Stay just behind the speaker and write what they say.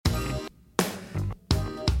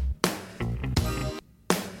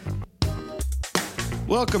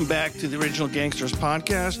Welcome back to the Original Gangsters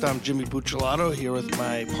Podcast. I'm Jimmy Buccellato here with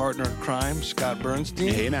my partner in crime, Scott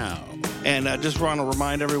Bernstein. Hey now. And I just want to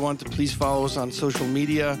remind everyone to please follow us on social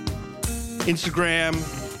media, Instagram,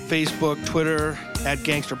 Facebook, Twitter, at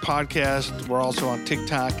Gangster Podcast. We're also on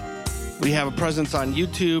TikTok. We have a presence on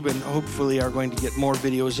YouTube and hopefully are going to get more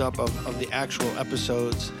videos up of the actual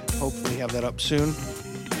episodes. Hopefully have that up soon.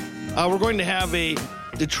 We're going to have a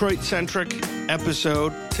Detroit-centric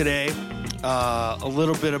episode today. A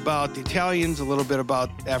little bit about the Italians, a little bit about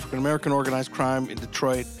African-American organized crime in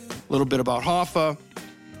Detroit, a little bit about Hoffa.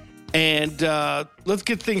 And let's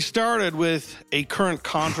get things started with a current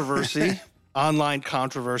controversy, online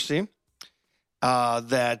controversy,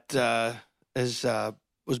 that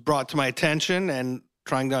was brought to my attention and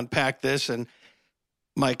trying to unpack this. And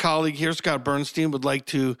my colleague here, Scott Bernstein, would like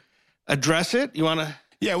to address it. You want to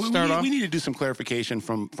we need to do some clarification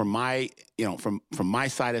from my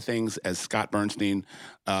side of things as Scott Bernstein,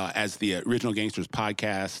 as the Original Gangsters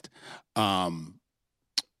Podcast. Alan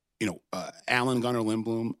Gunnar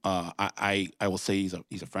Lindblom, I will say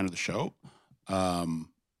he's a friend of the show.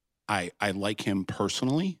 I like him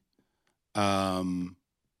personally, but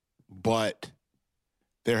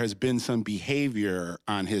there has been some behavior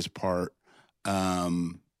on his part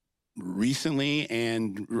recently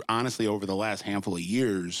and honestly over the last handful of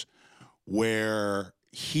years where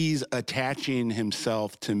he's attaching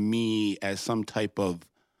himself to me as some type of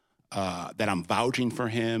that I'm vouching for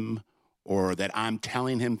him, or that I'm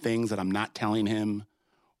telling him things that I'm not telling him,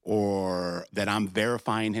 or that I'm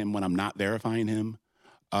verifying him when I'm not verifying him.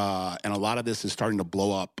 And a lot of this is starting to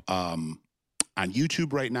blow up on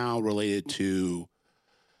YouTube right now related to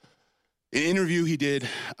an interview he did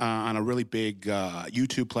on a really big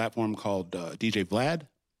YouTube platform called DJ Vlad.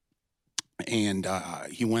 And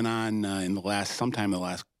he went on sometime in the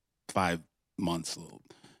last 5 months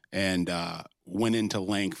and went into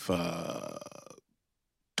length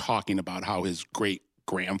talking about how his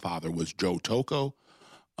great-grandfather was Joe Tocco.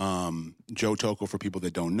 Joe Tocco, for people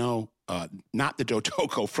that don't know, not the Joe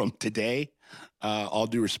Tocco from today. All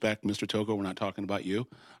due respect, Mr. Tocco, we're not talking about you.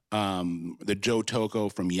 The Joe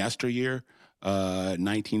Tocco from yesteryear,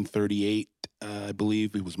 1938, I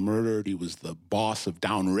believe. He was murdered. He was the boss of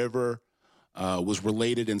Downriver, was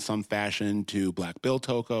related in some fashion to Black Bill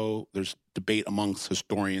Tocco. There's debate amongst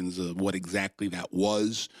historians of what exactly that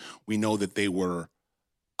was. We know that they were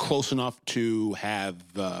close enough to have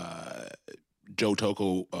Joe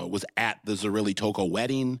Tocco was at the Zerilli Tocco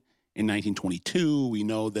wedding in 1922. We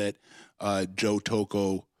know that Joe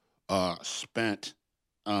Tocco spent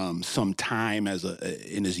some time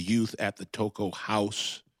in his youth at the Tocco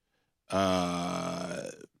house.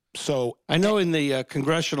 So I know in the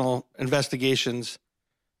congressional investigations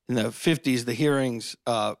in the 50s, the hearings,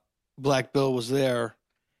 Black Bill was there,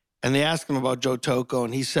 and they asked him about Joe Tocco,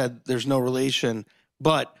 and he said there's no relation.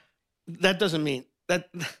 But that doesn't mean that.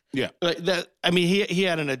 Yeah. He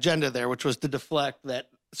had an agenda there, which was to deflect that.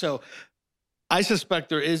 So I suspect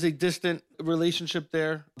there is a distant relationship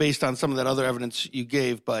there based on some of that other evidence you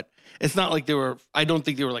gave, but it's not like I don't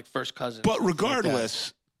think they were like first cousins. But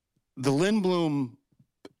regardless, the Lindblom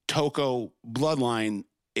Tocco bloodline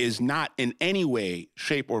is not in any way,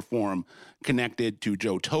 shape, or form connected to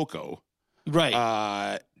Joe Tocco.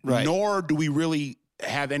 Right. Right. Nor do we really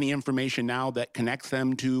have any information now that connects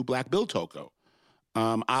them to Black Bill Tocco.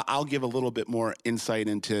 I'll give a little bit more insight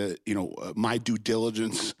into, my due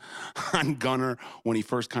diligence on Gunnar when he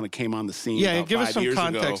first kind of came on the scene. Yeah, give us 5 years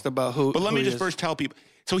some context ago. about who. But let who me he just is. first tell people.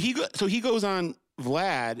 So he goes on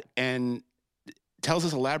Vlad and tells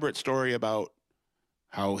this elaborate story about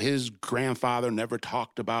how his grandfather never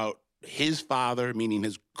talked about his father, meaning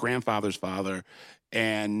his grandfather's father,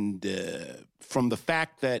 and from the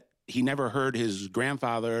fact that he never heard his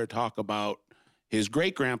grandfather talk about his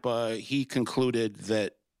great-grandpa, he concluded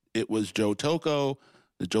that it was Joe Tocco,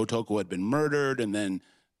 that Joe Tocco had been murdered, and then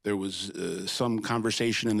there was some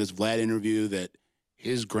conversation in this Vlad interview that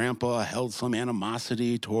his grandpa held some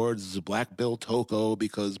animosity towards Black Bill Tocco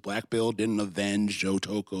because Black Bill didn't avenge Joe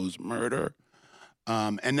Tocco's murder.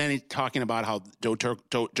 And then he's talking about how Joe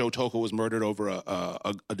Tocco was murdered over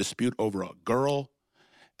a dispute over a girl.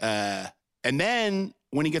 And then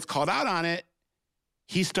when he gets called out on it,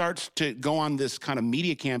 he starts to go on this kind of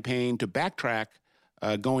media campaign to backtrack,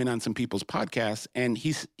 going on some people's podcasts, and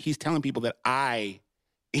he's telling people that I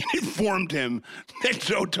informed him that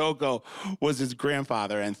Joe Tocco was his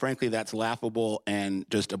grandfather, and frankly, that's laughable and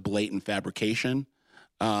just a blatant fabrication.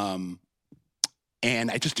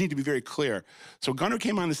 And I just need to be very clear. So Gunnar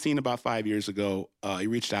came on the scene about 5 years ago. He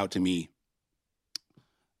reached out to me.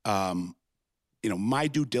 My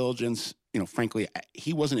due diligence frankly,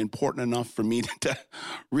 he wasn't important enough for me to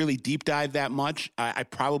really deep dive that much. I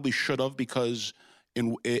probably should have, because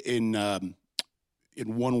in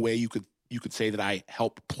one way you could say that I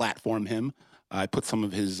helped platform him. I put some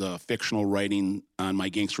of his fictional writing on my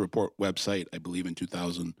Gangster Report website, I believe in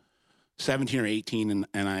 2017 or 18,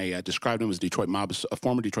 and I described him as a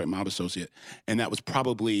former Detroit mob associate, and that was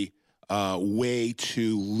probably way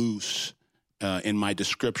too loose in my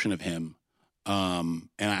description of him. And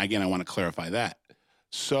again, I want to clarify that.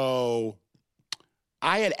 So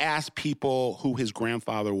I had asked people who his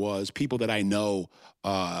grandfather was, people that I know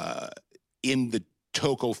in the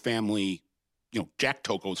Tocco family, Jack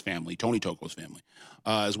Tocco's family, Tony Tocco's family,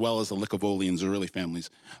 as well as the Licavoli and Zerilli families,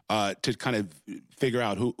 to kind of figure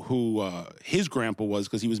out who his grandpa was,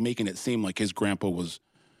 because he was making it seem like his grandpa was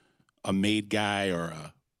a made guy, or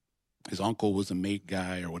his uncle was a made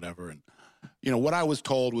guy, or whatever. And what I was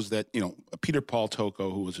told was that Peter Paul Tocco,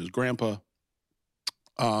 who was his grandpa,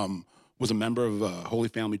 was a member of Holy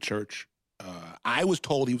Family Church. I was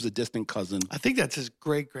told he was a distant cousin. I think that's his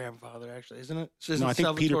great grandfather, actually, isn't it? So isn't I think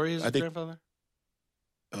Salvatore his grandfather?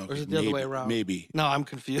 Or is it the other way around? Maybe. No, I'm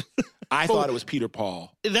confused. I thought it was Peter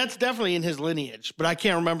Paul. That's definitely in his lineage, but I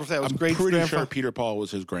can't remember if that was great grandfather. I'm pretty grandfather. sure Peter Paul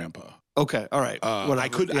was his grandpa. Okay, all right. I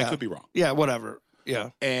could be wrong. Yeah, whatever.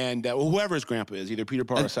 Yeah. And whoever his grandpa is, either Peter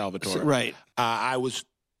Paul or Salvatore. Right. I was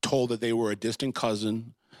told that they were a distant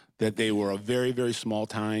cousin, that they were a very, very small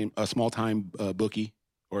time bookie,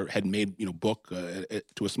 or had made book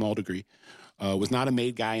to a small degree, was not a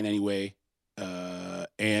made guy in any way,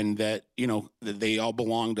 and that that they all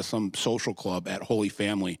belonged to some social club at Holy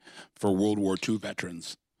Family for World War II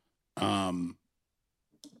veterans.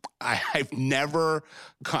 I've never.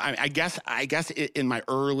 I guess in my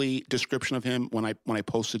early description of him, when I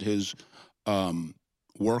posted his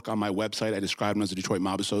work on my website, I described him as a Detroit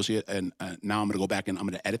mob associate, and now I'm going to go back and I'm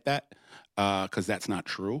going to edit that because that's not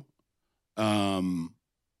true.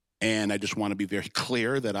 And I just want to be very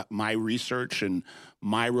clear that my research and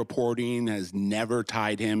my reporting has never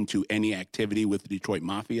tied him to any activity with the Detroit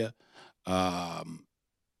Mafia.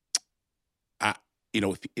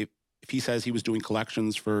 If he says he was doing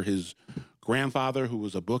collections for his grandfather, who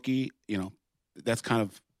was a bookie, that's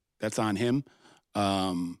on him.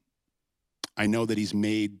 I know that he's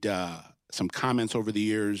made some comments over the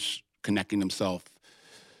years connecting himself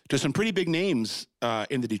to some pretty big names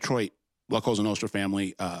in the Detroit La Cosa Nostra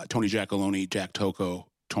family, Tony Giacalone, Jack Tocco,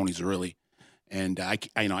 Tony Zerilli. And I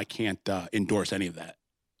can't endorse any of that.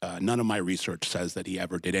 None of my research says that he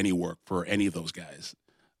ever did any work for any of those guys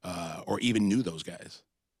or even knew those guys.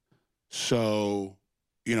 So,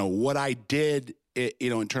 what I did,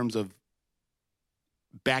 in terms of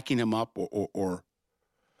backing him up or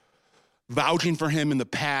vouching for him in the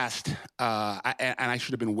past, and I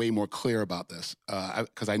should have been way more clear about this,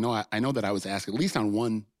 because I know that I was asked, at least on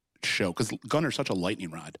one show, because Gunner's such a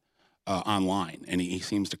lightning rod online, and he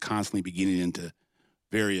seems to constantly be getting into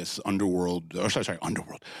various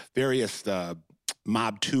various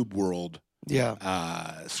mob tube world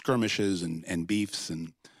skirmishes and beefs,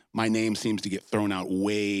 and my name seems to get thrown out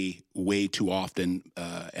way, way too often,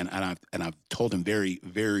 and I've told him very,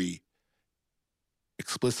 very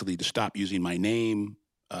explicitly to stop using my name.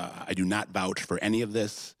 I do not vouch for any of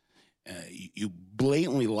this. You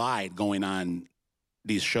blatantly lied going on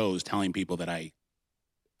these shows telling people that I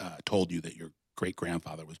told you that your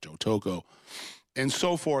great-grandfather was Joe Tocco and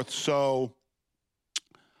so forth. So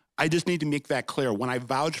I just need to make that clear. When I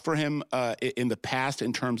vouched for him in the past,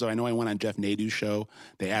 in terms of, I know I went on Jeff Nadeau's show,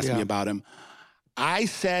 they asked me about him. I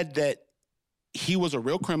said that he was a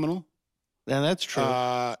real criminal. And that's true.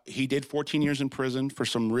 He did 14 years in prison for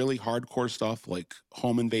some really hardcore stuff like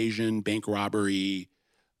home invasion, bank robbery,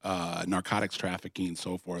 narcotics trafficking, and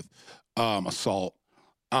so forth, assault.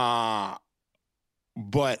 And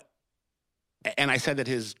I said that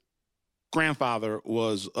his grandfather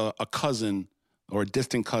was a cousin or a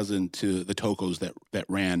distant cousin to the Toccos that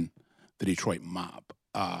ran the Detroit mob.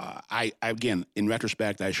 I again, in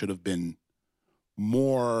retrospect, I should have been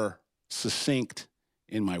more succinct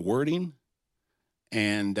in my wording.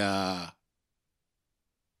 And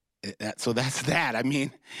so that's that. I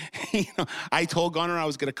mean, I told Gunner I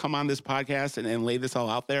was going to come on this podcast and lay this all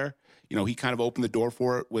out there. He kind of opened the door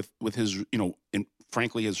for it with his, and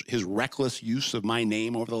frankly, his reckless use of my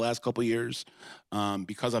name over the last couple of years,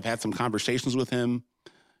 because I've had some conversations with him,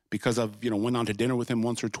 because I've, went on to dinner with him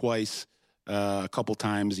once or twice, a couple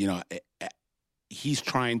times. He's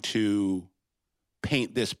trying to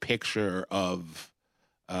paint this picture of,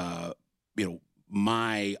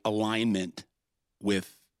 my alignment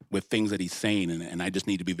with things that he's saying, and I just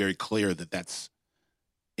need to be very clear that that's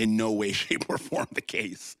in no way, shape, or form the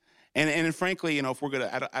case. And frankly, you know, if we're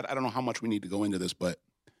gonna, I don't know how much we need to go into this, but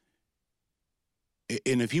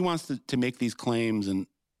and if he wants to make these claims, and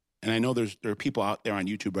I know there are people out there on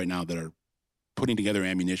YouTube right now that are putting together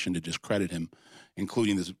ammunition to discredit him,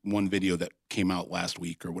 including this one video that came out last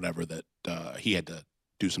week or whatever that he had to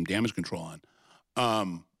do some damage control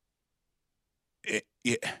on.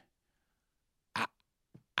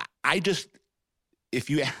 I just,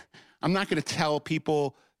 I'm not going to tell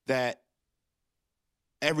people that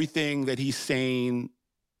everything that he's saying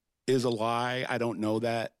is a lie. I don't know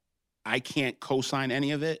that. I can't co-sign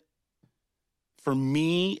any of it. For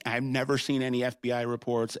me, I've never seen any FBI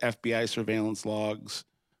reports, FBI surveillance logs,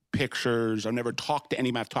 pictures. I've never talked to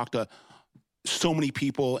anybody. I've talked to so many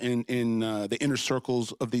people in the inner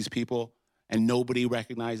circles of these people, and nobody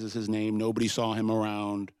recognizes his name. Nobody saw him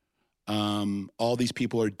around. All these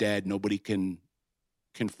people are dead. Nobody can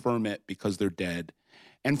confirm it because they're dead.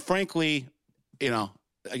 And frankly, you know,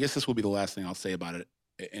 I guess this will be the last thing I'll say about it,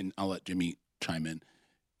 and I'll let Jimmy chime in.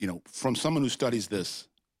 You know, from someone who studies this,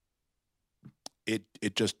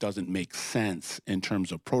 it just doesn't make sense in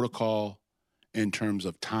terms of protocol, in terms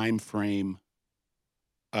of time frame.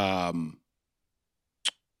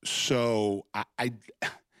 So I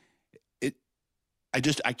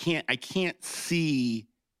can't see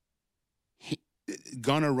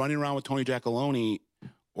Gunnar running around with Tony Giacalone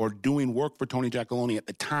or doing work for Tony Giacalone at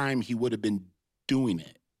the time he would have been doing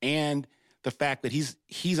it. And the fact that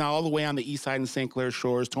he's all the way on the east side in St. Clair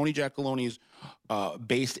Shores. Tony Giacalone's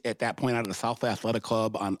based at that point out of the South Athletic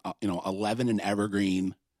Club on 11 and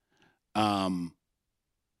Evergreen. Gunnar,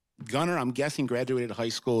 I'm guessing, graduated high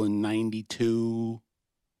school in 92,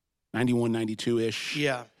 91, 92-ish.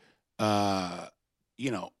 Yeah.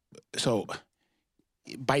 So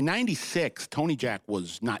by 96, Tony Jack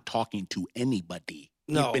was not talking to anybody.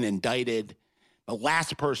 No. He'd been indicted. The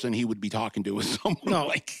last person he would be talking to was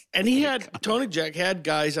someone and he had Tony Jack had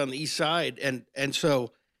guys on the east side, and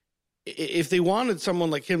so if they wanted someone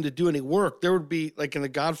like him to do any work, there would be, like in The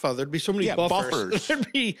Godfather, there'd be so many buffers.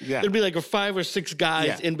 There'd be like a 5 or 6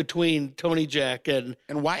 guys in between Tony Jack and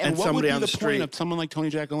what somebody would be on the the point street. of someone like Tony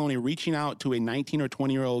Giacalone reaching out to a 19 or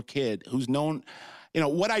 20-year-old kid who's known? You know,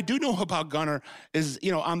 what I do know about Gunnar is,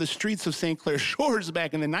 you know, on the streets of St. Clair Shores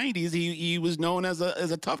back in the 90s, he was known as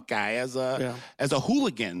a tough guy, as a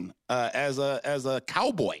hooligan, as a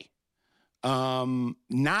cowboy.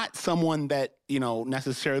 Not someone that, you know,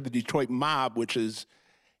 necessarily the Detroit mob, which is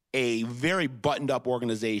a very buttoned up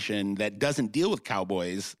organization that doesn't deal with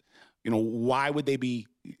cowboys. You know, why would they be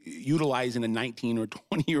utilizing a 19 or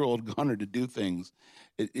 20-year-old Gunnar to do things?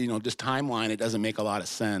 This timeline, it doesn't make a lot of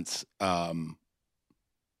sense.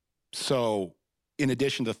 So in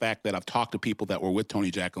addition to the fact that I've talked to people that were with Tony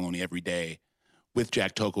Giacalone every day, with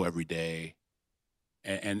Jack Tocco every day,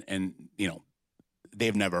 and you know,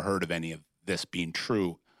 they've never heard of any of this being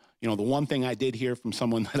true. You know, the one thing I did hear from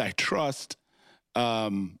someone that I trust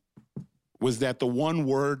was that the one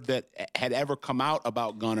word that had ever come out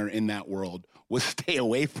about Gunnar in that world was stay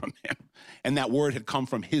away from him. And that word had come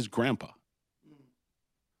from his grandpa.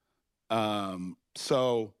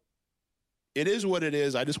 So it is what it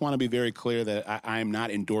is. I just want to be very clear that I am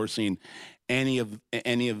not endorsing any of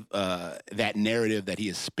that narrative that he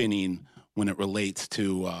is spinning when it relates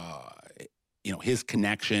to his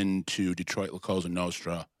connection to Detroit La Cosa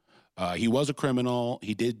Nostra. He was a criminal.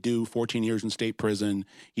 He did do 14 years in state prison.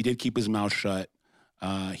 He did keep his mouth shut.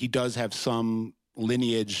 He does have some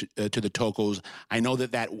lineage to the Toccos. I know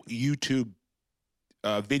that YouTube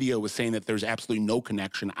video was saying that there's absolutely no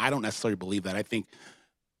connection. I don't necessarily believe that. I think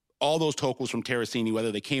all those Toccos from Terracini,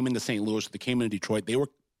 whether they came into St. Louis or they came into Detroit, they were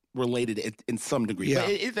related in some degree. Yeah.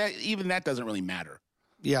 But even that doesn't really matter.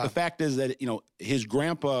 Yeah. The fact is that, his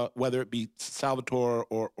grandpa, whether it be Salvatore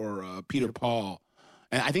or Peter Paul,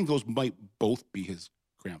 and I think those might both be his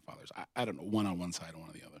grandfathers. I don't know, one on one side and one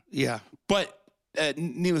on the other. Yeah. But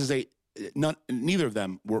needless to say, neither of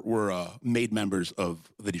them were made members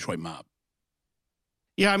of the Detroit mob.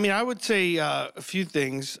 Yeah, I mean, I would say a few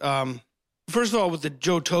things. First of all, with the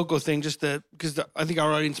Joe Tocco thing, because I think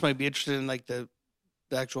our audience might be interested in like the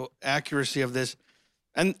actual accuracy of this,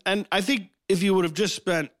 and I think if you would have just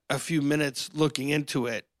spent a few minutes looking into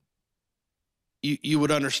it, you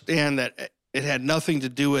would understand that it had nothing to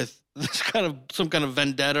do with some kind of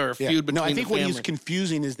vendetta or feud between. No, I think the what family. he's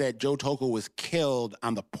confusing is that Joe Tocco was killed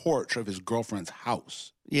on the porch of his girlfriend's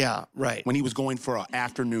house. Yeah, right. When he was going for an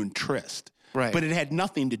afternoon tryst. Right. But it had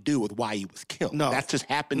nothing to do with why he was killed. No. That just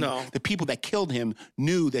happened. No. The people that killed him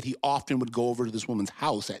knew that he often would go over to this woman's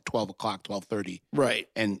house at 12 o'clock, 12:30. Right.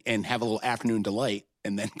 And have a little afternoon delight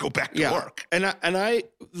and then go back to work. And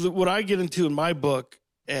what I get into in my book,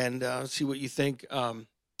 and see what you think,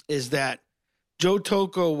 is that Joe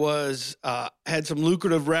Tocco was had some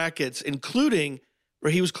lucrative rackets, including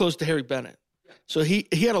where he was close to Harry Bennett. So he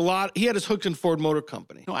had a lot. He had his hooks in Ford Motor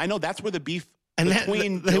Company. No, I know that's where the beef And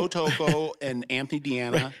between Joe Tocco and Anthony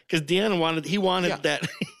Deanna. Because Deanna wanted that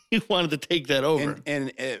he wanted to take that over.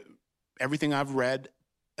 And everything I've read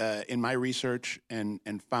in my research and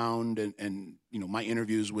found and my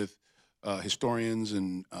interviews with historians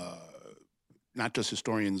and not just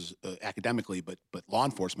historians academically, but law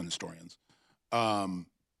enforcement historians,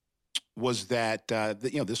 was that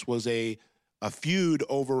this was a feud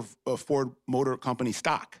over Ford Motor Company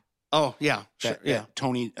stock. Oh yeah, sure, that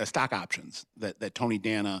Tony stock options that Tony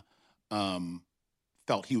Danna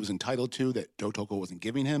felt he was entitled to, that Joe Tocco wasn't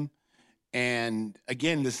giving him, and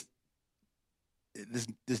again this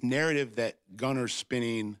narrative that Gunner's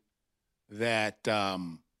spinning that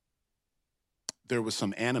there was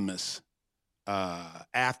some animus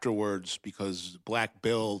afterwards because Black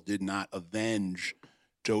Bill did not avenge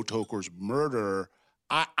Joe Tocco's murder.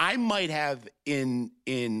 I might have in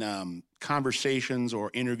conversations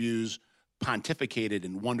or interviews pontificated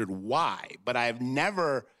and wondered why, but I've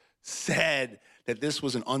never said that this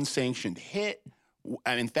was an unsanctioned hit.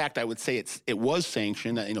 And in fact, I would say it was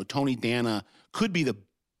sanctioned. Tony Danna could be the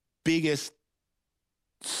biggest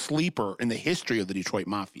sleeper in the history of the Detroit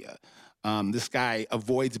Mafia. This guy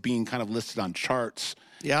avoids being kind of listed on charts,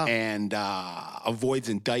 and avoids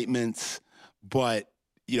indictments, but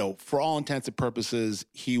for all intents and purposes,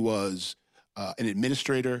 he was an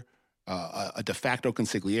administrator, a de facto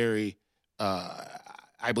consigliere.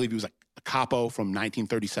 I believe he was a capo from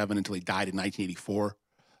 1937 until he died in 1984.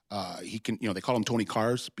 They call him Tony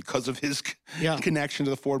Cars because of his connection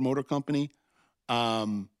to the Ford Motor Company.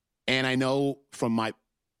 And I know from my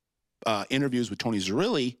interviews with Tony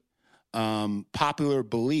Zerilli, popular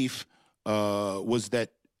belief was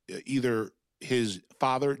that either his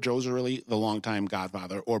father, Joe Zerilli, the longtime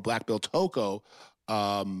godfather, or Black Bill Tocco,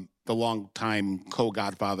 the longtime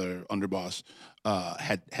co-godfather underboss,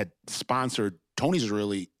 had sponsored Tony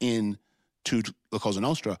Zerilli into La Cosa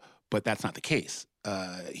Nostra, but that's not the case.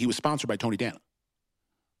 He was sponsored by Tony Danna.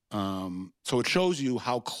 So it shows you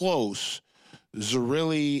how close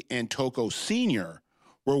Zerilli and Tocco Sr.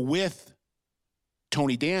 were with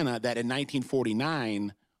Tony Danna, that in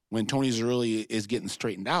 1949, when Tony Zerilli is getting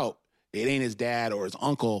straightened out, it ain't his dad or his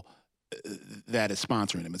uncle that is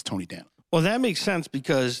sponsoring him. It's Tony Danna. Well, that makes sense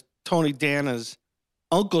because Tony Danna's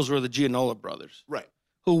uncles were the Gianola brothers. Right.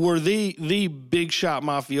 Who were the big shot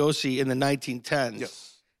mafiosi in the 1910s.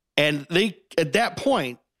 Yes. And they, at that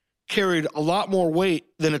point, carried a lot more weight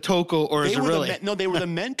than a Tocco or a Zerilli. They were the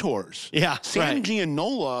mentors. Yeah, Sam right.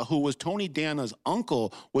 Gianola, who was Tony Danna's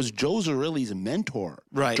uncle, was Joe Zerilli's mentor.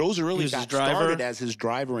 Right. Joe Zerilli got started as his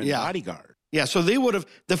driver and bodyguard. Yeah, so they would have,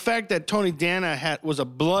 the fact that Tony Danna was a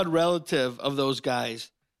blood relative of those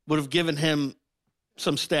guys would have given him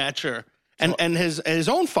some stature. And his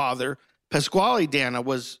own father, Pasquale Danna,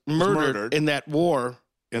 was murdered in that war.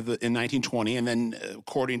 In 1920, and then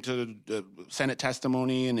according to Senate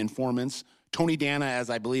testimony and informants, Tony Danna, as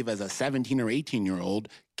a 17 or 18-year-old,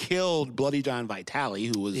 killed Bloody John Vitale,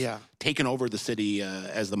 who was taken over the city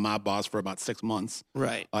as the mob boss for about 6 months.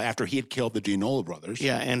 Right. After he had killed the Gianola brothers.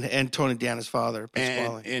 Yeah, and Tony Danna's father,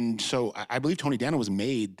 Pasquale. And so I believe Tony Danna was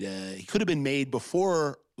made, he could have been made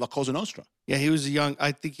before La Cosa Nostra. Yeah, he was young.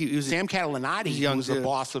 I think he was. Sam Catalanati, who was the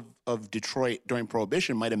boss of Detroit during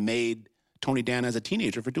Prohibition, might have made Tony Danna as a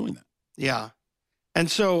teenager for doing that. Yeah. And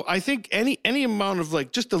so I think any amount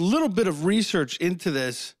of just a little bit of research into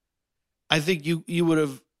this, I think you would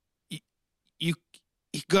have,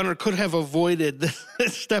 Gunner could have avoided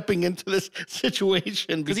stepping into this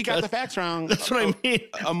situation. Because he got the facts wrong. That's what I mean.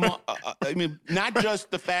 I mean, not just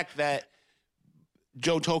the fact that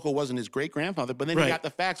Joe Tocco wasn't his great-grandfather, but then he got the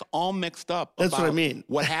facts all mixed up. That's what I mean.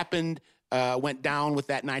 What happened went down with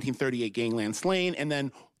that 1938 gangland slaying, and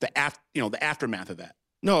then the aftermath of that.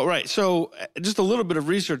 No, right. So just a little bit of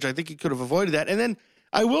research, I think he could have avoided that. And then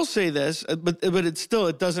I will say this, but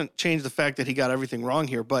it doesn't change the fact that he got everything wrong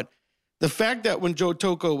here. But the fact that when Joe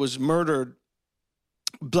Tocco was murdered,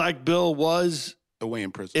 Black Bill was away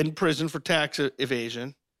in prison. In prison for tax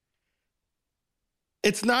evasion.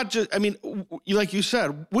 It's not just, I mean, like you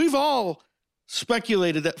said, we've all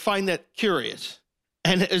speculated that, find that curious.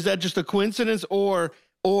 And is that just a coincidence, or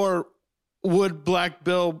would Black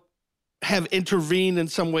Bill have intervened in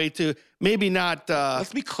some way to maybe not?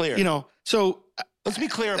 Let's be clear. So let's be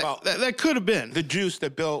clear about that. Could have been the juice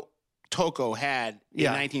that Bill Tocco had in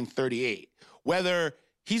 1938, whether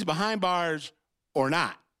he's behind bars or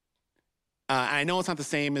not. I know it's not the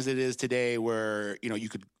same as it is today, where you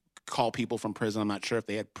could call people from prison. I'm not sure if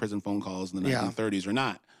they had prison phone calls in the 1930s or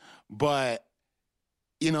not. But,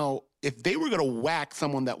 you know, if they were going to whack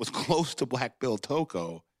someone that was close to Black Bill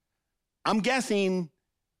Toko, I'm guessing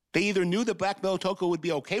they either knew that Black Bill Toko would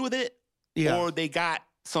be okay with it, or they got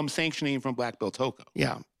some sanctioning from Black Bill Toko.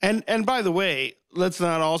 Yeah. And by the way, let's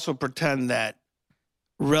not also pretend that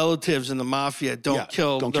relatives in the mafia don't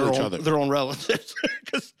kill their own relatives,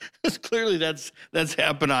 because clearly that's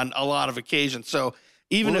happened on a lot of occasions. So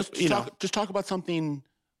even just talk about something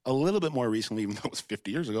a little bit more recently, even though it was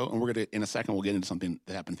 50 years ago, and we're going to, in a second, we'll get into something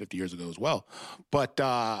that happened 50 years ago as well. But,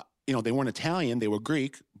 you know, they weren't Italian, they were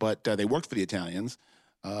Greek, but they worked for the Italians.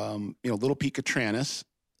 You know, Little Pete Catranis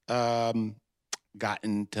got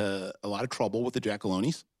into a lot of trouble with the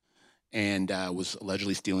Giacalones and was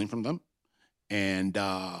allegedly stealing from them. And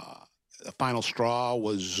the final straw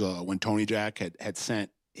was when Tony Jack had sent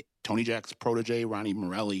Tony Jack's protege, Ronnie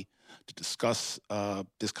Morelli, to discuss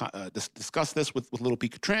this with Little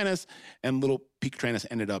Pete Catranis, and Little Pete Catranis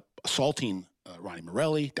ended up assaulting Ronnie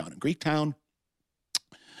Morelli down in Greektown.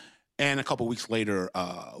 And a couple weeks later,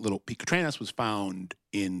 Little Pete Catranis was found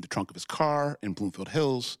in the trunk of his car in Bloomfield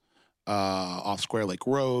Hills, off Square Lake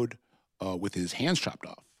Road, with his hands chopped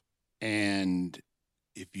off. And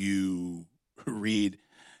if you read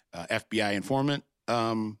FBI informant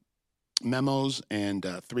memos and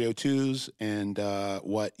 302s, and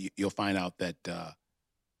you'll find out that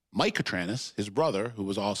Mike Catranis, his brother, who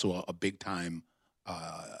was also a big-time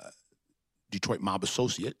Detroit mob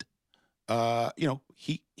associate, you know,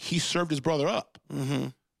 he served his brother up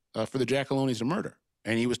for the Giacalones' murder.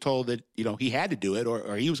 And he was told that, you know, he had to do it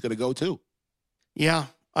or he was going to go too. Yeah,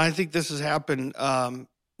 I think this has happened,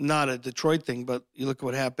 not a Detroit thing, but you look at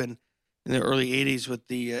what happened in the early 80s with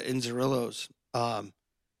the Inzerillos.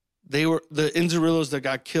 They were the Inzerillos that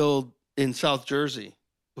got killed in South Jersey,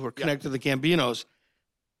 who were connected to the Gambinos.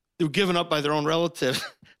 They were given up by their own relatives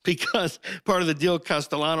because part of the deal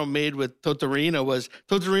Castellano made with Totorino was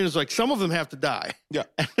Totorino's like, some of them have to die. Yeah.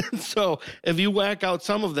 And so if you whack out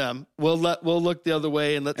some of them, we'll look the other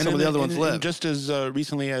way and let some of the other ones live. And just as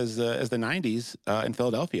recently as the 90s in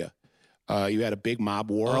Philadelphia, you had a big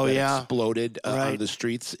mob war that exploded on the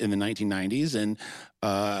streets in the 1990s, and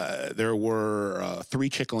there were 3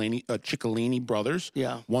 Ciccolini brothers.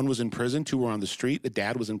 Yeah. One was in prison, 2 were on the street. The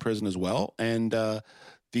dad was in prison as well, and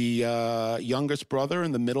the youngest brother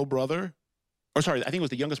and the middle brother, or sorry, I think it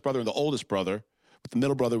was the youngest brother and the oldest brother, but the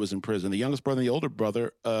middle brother was in prison. The youngest brother and the older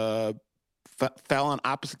brother fell on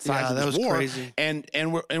opposite sides of this war. Crazy. And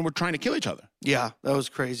we're trying to kill each other. Yeah, that was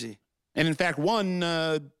crazy. And in fact,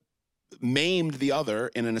 one maimed the other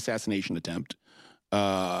in an assassination attempt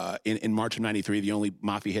in March of '93. The only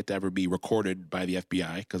mafia hit to ever be recorded by the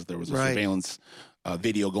FBI, because there was a surveillance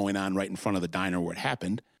video going on right in front of the diner where it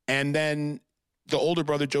happened. And then the older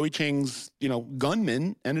brother, Joey Chang's, you know,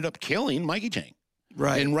 gunman ended up killing Mikey Chang.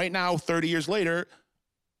 Right. And right now, 30 years later,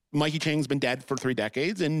 Mikey Chang's been dead for 3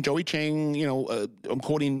 decades, and Joey Chang, you know, I'm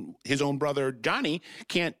quoting his own brother Johnny,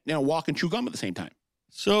 can't, you know, walk and chew gum at the same time.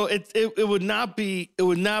 So it would not be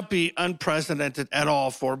unprecedented at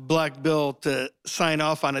all for Black Bill to sign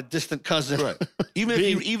off on a distant cousin. Right.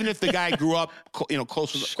 Even if the guy grew up, you know,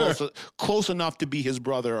 close enough to be his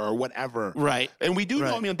brother or whatever. Right. And we do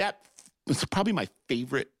know. I mean, that was probably my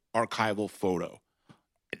favorite archival photo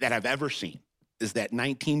that I've ever seen. Is that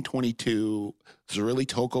 1922 Zerilli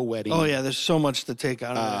Toko wedding? Oh yeah, there's so much to take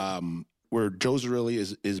out of it. Where Joe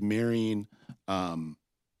Zerilli is marrying, I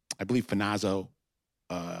believe Finazzo.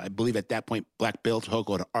 I believe at that point Black Bill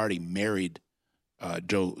Toko had already married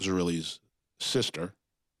Joe Zerilli's sister.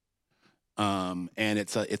 And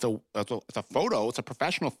it's a photo. It's a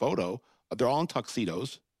professional photo. They're all in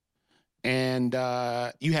tuxedos, and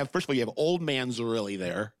you have, first of all, you have old man Zerilli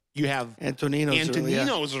there. You have Antonino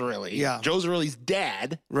Zerilli. Yeah. Joe Zerilli's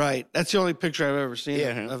dad. Right. That's the only picture I've ever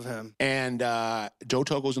seen of him. And Joe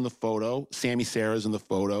Toko's in the photo. Sammy Serra's in the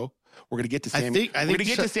photo. We're going to get to Sammy. We're going to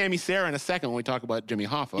get to Sammy Serra in a second when we talk about Jimmy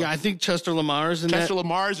Hoffa. Yeah, I think Chester Lamar's in Chester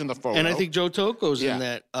Lamar's in the photo. And I think Joe Toko's in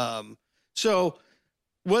that. So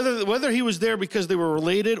whether he was there because they were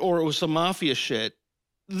related or it was some mafia shit,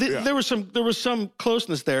 there was some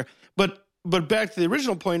closeness there. But back to the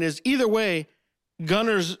original point is, either way,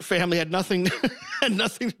 Gunner's family had nothing to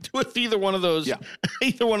do with either one of those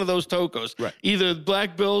Tokos. Right. Either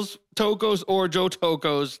Black Bill's Tokos or Joe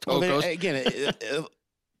Toko's Tokos. Again,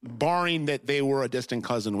 barring that they were a distant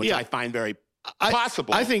cousin, which I find very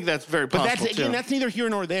possible. I think that's very possible. But that's neither here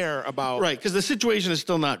nor there about... Right, because the situation is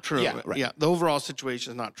still not true. Yeah, right. Yeah, the overall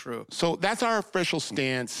situation is not true. So that's our official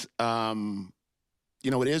stance. You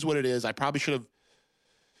know, it is what it is. I probably should have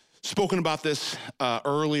spoken about this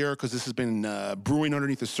earlier, because this has been brewing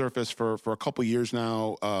underneath the surface for a couple years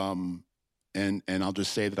now. and I'll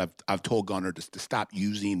just say that I've told Gunnar to stop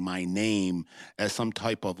using my name as some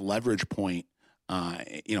type of leverage point,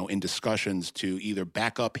 in discussions to either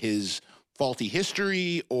back up his faulty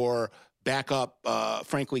history or back up,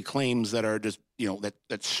 frankly, claims that are just,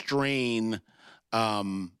 that strain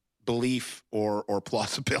belief or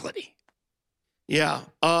plausibility. Yeah.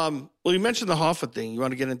 Well, you mentioned the Hoffa thing. You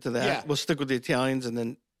want to get into that? Yeah. We'll stick with the Italians and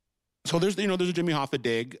then. So there's a Jimmy Hoffa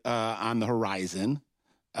dig on the horizon.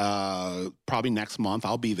 Probably next month.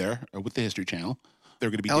 I'll be there with the History Channel. They're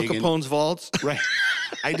going to be Al digging. Capone's vaults. Right.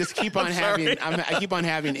 I just keep on I keep on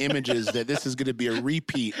having images that this is going to be a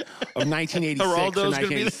repeat of 1986 or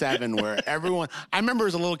 1987 where everyone, I remember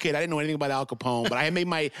as a little kid, I didn't know anything about Al Capone, but I made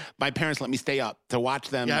my parents let me stay up to watch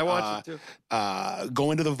them. Yeah, I watched it too. Go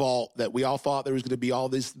into the vault that we all thought there was going to be all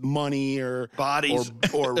this money or bodies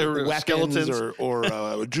or weapons skeletons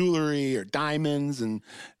or jewelry or diamonds. And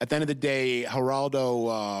at the end of the day,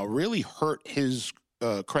 Geraldo really hurt his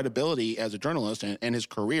credibility as a journalist and his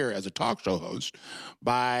career as a talk show host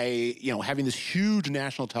by, having this huge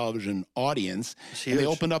national television audience. And they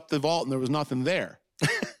opened up the vault and there was nothing there.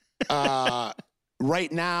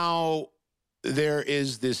 Right now, there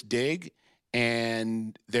is this dig,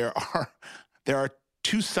 and there are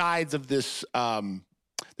two sides of this.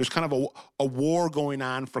 There's kind of a war going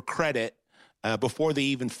on for credit before they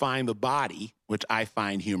even find the body, which I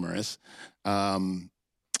find humorous.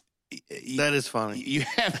 That is funny. You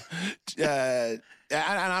have, I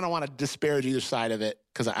don't want to disparage either side of it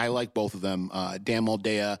because I like both of them. Dan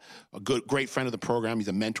Moldea, a great friend of the program. He's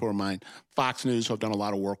a mentor of mine. Fox News, who I've done a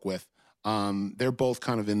lot of work with. They're both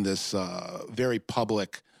kind of in this very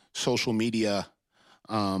public social media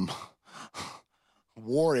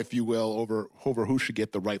war, if you will, over who should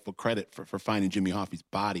get the rightful credit for finding Jimmy Hoffa's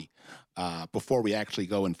body before we actually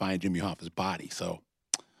go and find Jimmy Hoffa's body. So.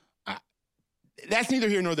 That's neither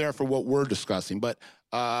here nor there for what we're discussing, but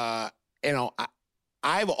I've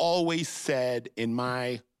always said in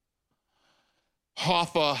my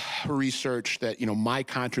Hoffa research that my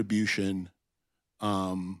contribution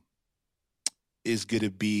is going to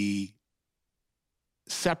be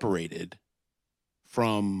separated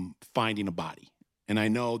from finding a body, and I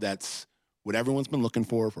know that's what everyone's been looking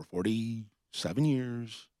for 47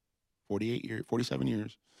 years, 48 years, 47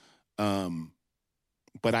 years.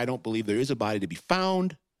 But I don't believe there is a body to be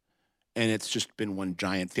found, and it's just been one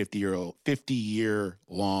giant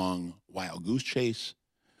 50-year-long wild goose chase.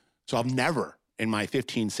 So I've never, in my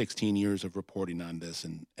 15, 16 years of reporting on this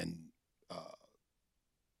and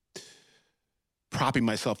propping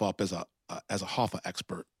myself up as a Hoffa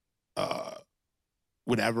expert,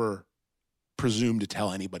 would ever presume to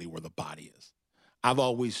tell anybody where the body is. I've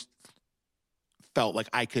always felt like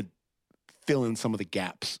I could fill in some of the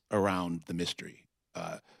gaps around the mystery.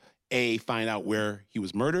 A, find out where he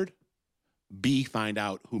was murdered. B, find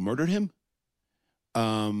out who murdered him.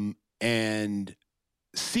 And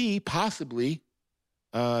C, possibly,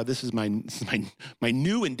 this is my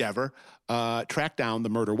new endeavor, track down the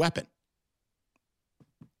murder weapon.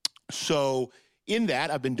 So in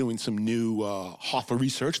that, I've been doing some new Hoffa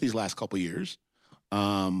research these last couple of years.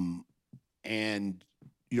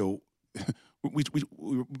 We've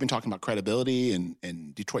been talking about credibility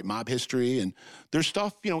and Detroit mob history, and there's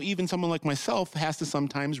stuff, even someone like myself has to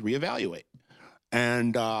sometimes reevaluate.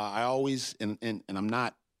 And I always, and I'm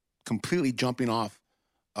not completely jumping off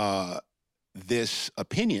this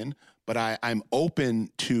opinion, but I'm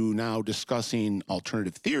open to now discussing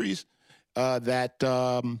alternative theories that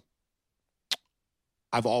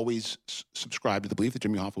I've always subscribed to the belief that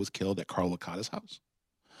Jimmy Hoffa was killed at Carl Licata's house.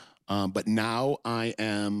 But now I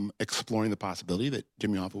am exploring the possibility that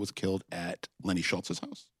Jimmy Hoffa was killed at Lenny Schultz's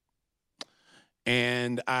house.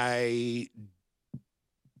 And I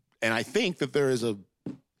think that there is I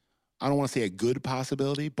don't want to say a good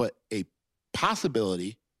possibility, but a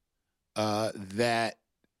possibility that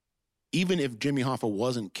even if Jimmy Hoffa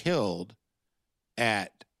wasn't killed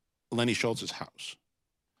at Lenny Schultz's house,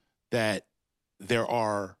 that there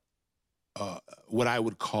are what I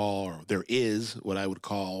would call, or there is what I would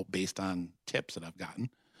call, based on tips that I've gotten,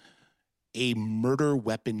 a murder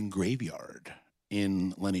weapon graveyard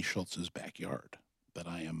in Lenny Schultz's backyard that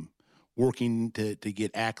I am working to get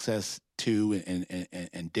access to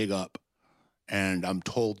and dig up. And I'm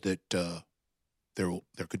told that there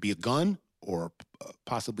could be a gun or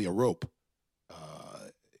possibly a rope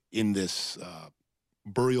in this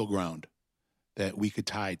burial ground that we could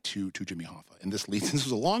tie to Jimmy Hoffa. And this was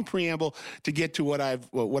a long preamble to get to what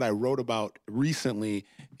I wrote about recently,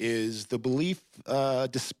 is the belief, or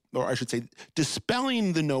I should say,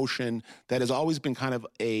 dispelling the notion that has always been kind of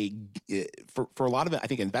for a lot of it, I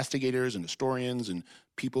think investigators and historians and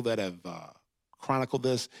people that have chronicled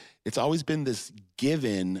this. It's always been this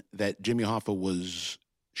given that Jimmy Hoffa was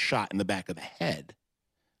shot in the back of the head.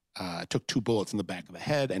 Took 2 bullets in the back of the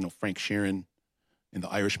head. I know Frank Sheeran in The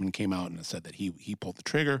Irishman came out and said that he pulled the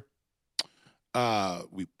trigger.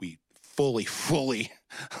 We fully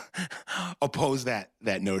oppose that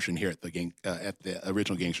notion here at the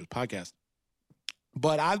Original Gangsters podcast.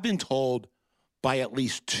 But I've been told by at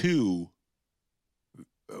least 2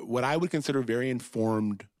 what I would consider very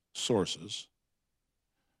informed sources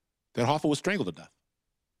that Hoffa was strangled to death.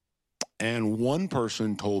 And one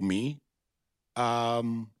person told me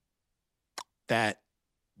that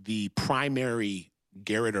the primary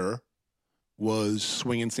garroter was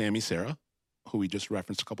Swingin' Sammy Sarah, who we just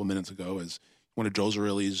referenced a couple minutes ago as one of Joe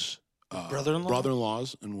Zerilli's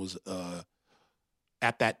brother-in-laws, and was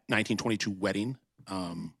at that 1922 wedding.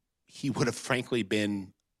 He would have frankly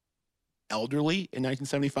been elderly in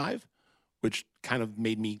 1975, which kind of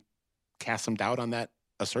made me cast some doubt on that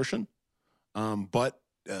assertion. But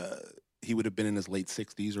he would have been in his late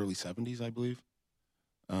 60s, early 70s, I believe.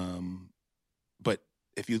 But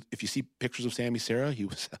if you see pictures of Sammy Sarah, he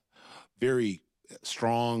was very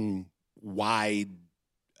strong, wide,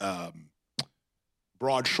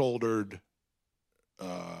 broad-shouldered.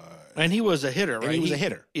 And he was a hitter, right? And he was a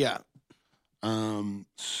hitter. Yeah.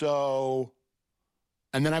 So,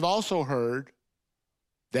 and then I've also heard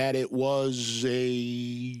that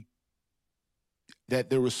that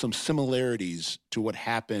there was some similarities to what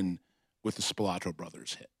happened with the Spilatro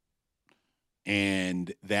brothers hit.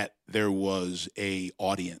 And that there was a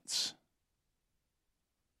audience,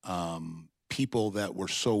 people that were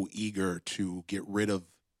so eager to get rid of,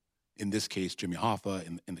 in this case, Jimmy Hoffa,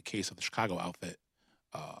 in the case of the Chicago outfit,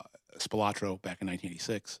 Spilatro back in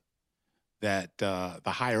 1986, that the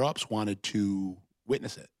higher-ups wanted to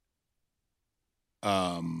witness it.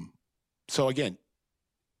 So again,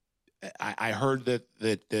 I heard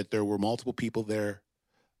that there were multiple people there,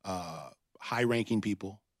 high-ranking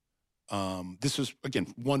people. This was,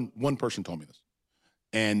 again, one person told me this,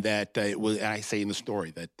 and that it was. And I say in the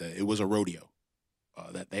story that it was a rodeo.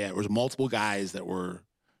 That there was multiple guys that were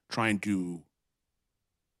trying to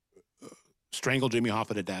strangle Jimmy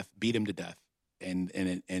Hoffa to death, beat him to death,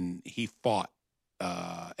 and he fought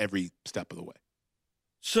every step of the way.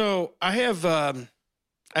 So I have,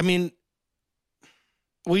 I mean,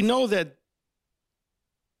 we know that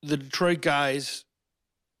the Detroit guys,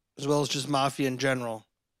 as well as just mafia in general,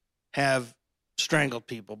 have strangled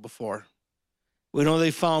people before. We know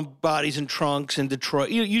they found bodies in trunks in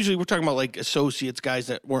Detroit. Usually we're talking about like associates, guys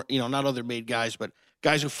that weren't, not other made guys, but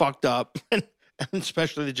guys who fucked up, and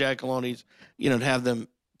especially the Giacalones, to have them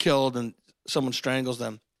killed and someone strangles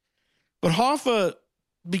them. But Hoffa,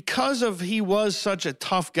 because he was such a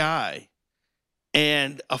tough guy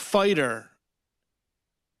and a fighter,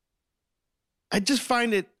 I just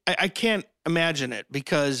find it, I can't imagine it,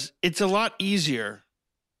 because it's a lot easier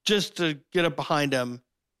just to get up behind him.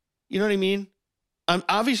 You know what I mean?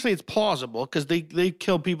 Obviously, it's plausible because they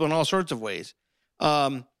kill people in all sorts of ways.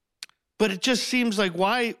 But it just seems like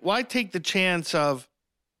why take the chance of,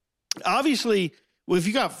 obviously, if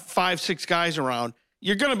you got 5-6 guys around,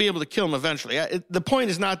 you're going to be able to kill him eventually. The point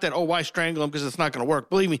is not that, why strangle him because it's not going to work.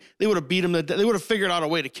 Believe me, they would have beat him. They would have figured out a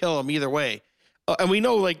way to kill him either way. And we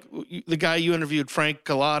know, like, the guy you interviewed, Frank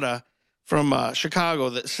Galata from Chicago,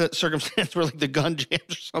 that circumstance where, like, the gun jams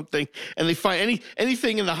or something, and they find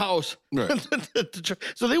anything in the house. Right.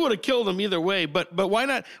 So they would have killed him either way. But why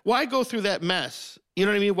not? Why go through that mess? You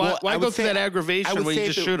know what I mean? Why go through that aggravation when you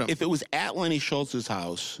just shoot him? If it was at Lenny Schultz's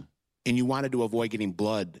house and you wanted to avoid getting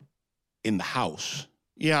blood in the house,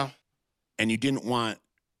 yeah, and you didn't want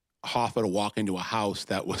Hoffa to walk into a house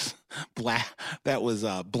that was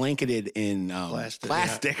blanketed in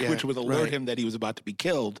plastic, yeah, which would alert him that he was about to be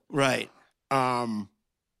killed. Right. I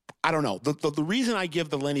don't know. The reason I give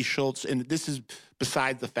the Lenny Schultz, and this is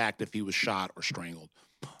besides the fact if he was shot or strangled,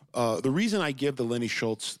 the reason I give the Lenny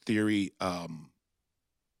Schultz theory at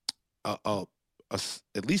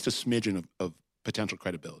least a smidgen of potential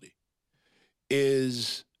credibility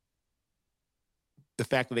is the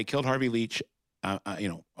fact that they killed Harvey Leach. The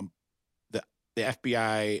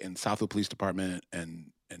FBI and Southwood Police Department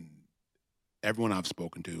and everyone I've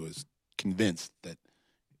spoken to is convinced that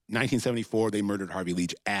 1974 they murdered Harvey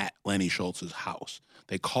Leach at Lenny Schultz's house.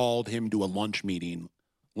 They called him to a lunch meeting.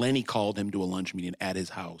 Lenny called him to a lunch meeting at his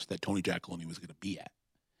house that Tony Giacalone was going to be at.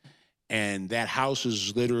 And that house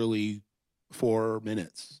is literally 4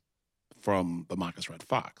 minutes from the Marcus Red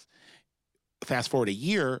Fox. Fast forward a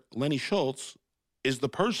year, Lenny Schultz is the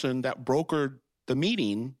person that brokered the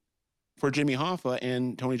meeting for Jimmy Hoffa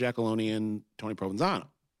and Tony Giacalone and Tony Provenzano.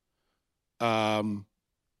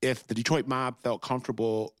 if the Detroit mob felt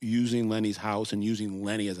comfortable using Lenny's house and using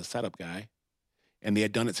Lenny as a setup guy, and they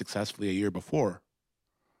had done it successfully a year before,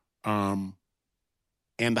 and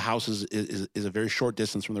the house is a very short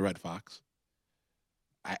distance from the Red Fox.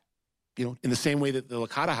 In the same way that the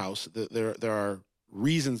Licata house, there are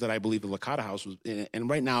reasons that I believe the Licata house was, and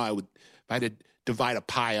right now if I had to divide a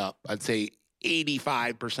pie up, I'd say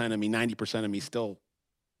 85% of me, 90% of me still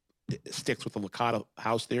sticks with the Licata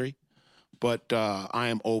house theory. But I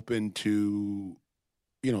am open to,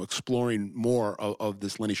 exploring more of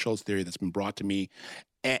this Lenny Schultz theory that's been brought to me.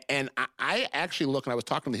 And I actually look, and I was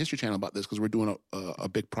talking to the History Channel about this because we're doing a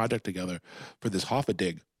big project together for this Hoffa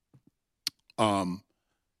dig.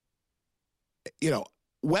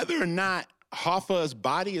 Whether or not Hoffa's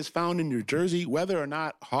body is found in New Jersey, whether or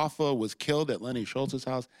not Hoffa was killed at Lenny Schultz's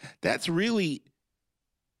house, that's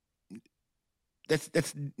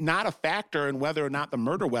not a factor in whether or not the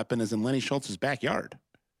murder weapon is in Lenny Schultz's backyard.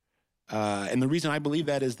 And the reason I believe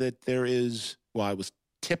that is that I was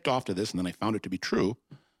tipped off to this, and then I found it to be true,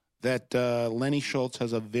 that Lenny Schultz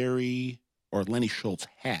had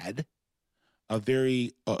a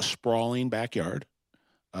very sprawling backyard.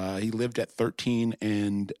 He lived at 13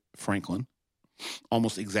 and Franklin,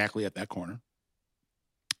 almost exactly at that corner.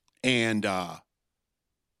 And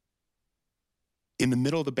in the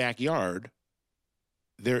middle of the backyard,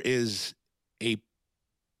 there is a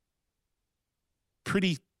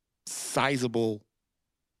pretty sizable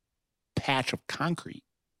patch of concrete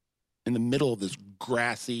in the middle of this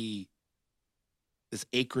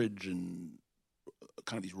acreage and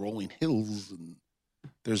kind of these rolling hills. And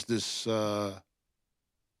there's this... and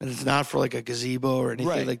it's not for like a gazebo or anything.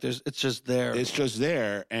 Right. Like it's just there. It's just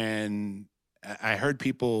there. And I heard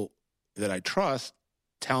people that I trust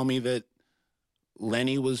tell me that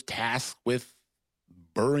Lenny was tasked with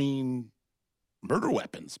burying murder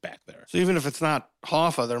weapons back there. So even if it's not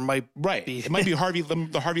Hoffa, there might be... It might be the Harvey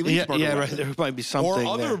Leach murder weapon. Right. There might be something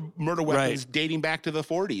or other there. murder weapons dating back to the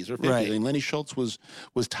 40s or 50s. Right. And Lenny Schultz was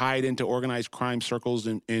tied into organized crime circles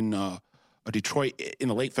in Detroit in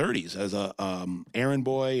the late 30s as a errand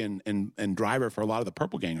boy and driver for a lot of the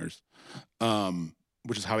Purple Gangers,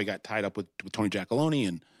 which is how he got tied up with Tony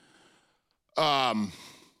Giacalone. And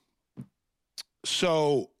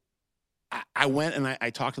so I went and I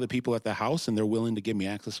talked to the people at the house, and they're willing to give me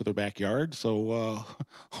access to their backyard. So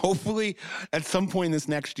hopefully at some point this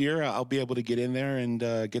next year, I'll be able to get in there and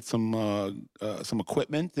get some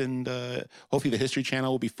equipment, and hopefully the History Channel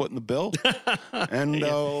will be footing the bill, and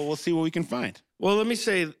we'll see what we can find. Well, let me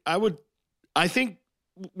say, I think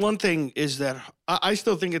one thing is that I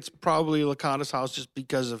still think it's probably Licata's house just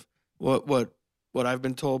because of what I've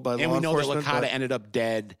been told by law enforcement. And we know that Licata ended up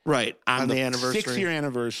dead. Right. On the anniversary. 6-year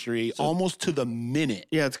anniversary, so, almost to the minute.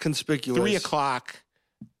 Yeah, it's conspicuous. 3 o'clock,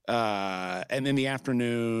 and in the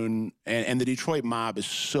afternoon. And the Detroit mob is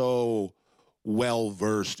so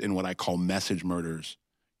well-versed in what I call message murders.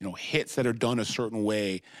 Hits that are done a certain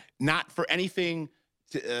way, not for anything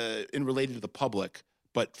related to the public,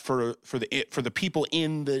 but for the people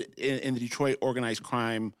in the Detroit organized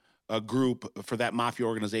crime group, for that mafia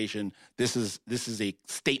organization. This is a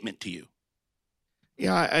statement to you.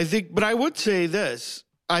 Yeah, I think, but I would say this.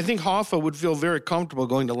 I think Hoffa would feel very comfortable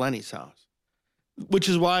going to Lenny's house, which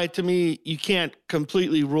is why, to me, you can't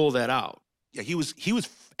completely rule that out. Yeah, he was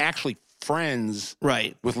actually friends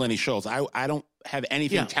with Lenny Schultz. I don't have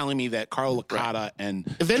anything telling me that Carl Licata and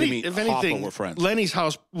Jimmy Hoffa were friends. Lenny's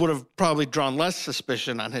house would have probably drawn less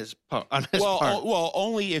suspicion on his part. Well,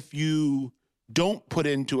 only if you don't put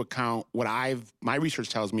into account what my research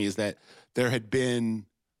tells me is that there had been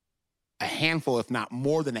a handful, if not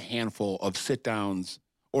more than a handful, of sit-downs,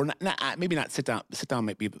 or maybe not sit-down. Sit-down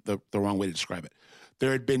might be the wrong way to describe it.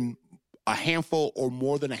 There had been a handful or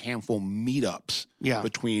more than a handful meetups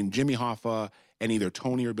between Jimmy Hoffa and either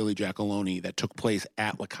Tony or Billy Giacalone that took place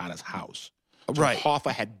at Licata's house. So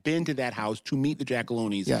Hoffa had been to that house to meet the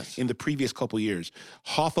Giacalones in the previous couple years.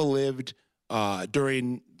 Hoffa lived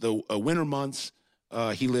during the winter months.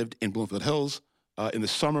 He lived in Bloomfield Hills. In the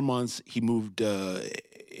summer months, he moved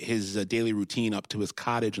his daily routine up to his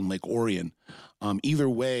cottage in Lake Orion. Either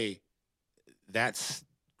way,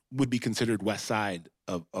 would be considered west side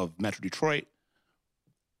of Metro Detroit.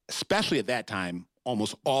 Especially at that time,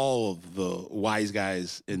 almost all of the wise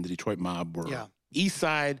guys in the Detroit mob were east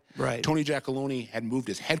side. Right. Tony Giacalone had moved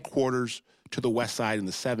his headquarters to the west side in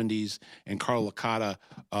the 70s, and Carl Licata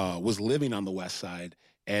was living on the west side.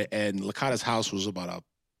 And Licata's house was about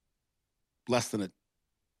less than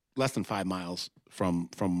 5 miles from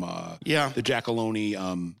the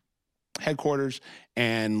Giacalone headquarters,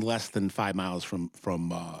 and less than 5 miles from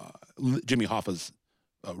Jimmy Hoffa's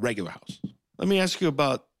regular house. Let me ask you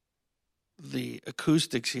about the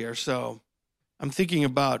acoustics here. So I'm thinking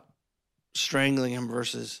about strangling him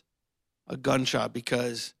versus a gunshot,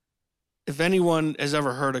 because if anyone has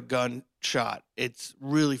ever heard a gunshot, it's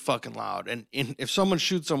really fucking loud. And if someone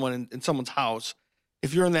shoots someone in someone's house,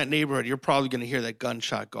 if you're in that neighborhood, you're probably going to hear that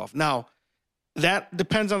gunshot go off. Now, that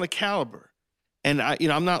depends on the caliber. And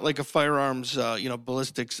I'm not like a firearms,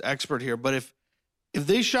 ballistics expert here, but if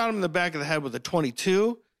they shot him in the back of the head with a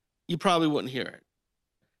 .22, you probably wouldn't hear it.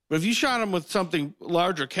 But if you shot him with something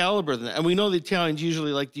larger caliber than that, and we know the Italians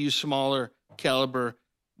usually like to use smaller caliber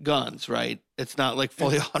guns, right? It's not like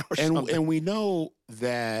fully auto or something. And we know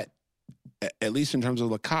that, at least in terms of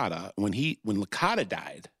Licata, when Licata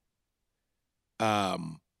died,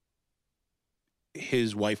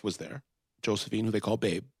 his wife was there, Josephine, who they call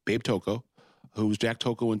Babe Tocco, who was Jack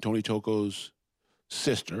Tocco and Tony Tocco's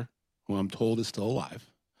sister, who I'm told is still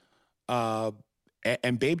alive.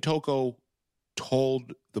 And Babe Tocco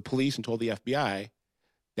told the police and told the FBI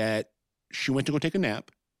that she went to go take a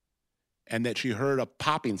nap and that she heard a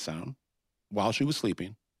popping sound while she was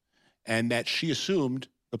sleeping, and that she assumed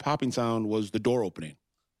the popping sound was the door opening.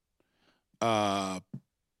 Have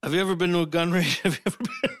you ever been to a gun range? Have you ever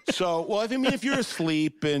been? So, well, I mean, if you're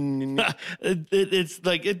asleep and it's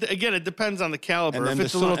like again, it depends on the caliber. If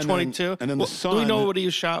it's a little .22, and then the son. Do we know what he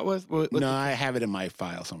was shot with? No, I have it in my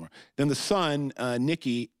file somewhere. Then the son,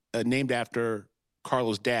 Nicky, named after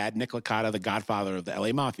Carlo's dad, Nick Licata, the godfather of the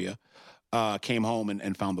LA Mafia, came home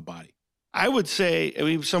and found the body. I would say,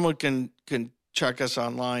 someone can check us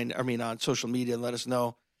online. On social media and let us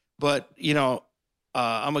know. But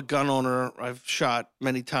I'm a gun owner. I've shot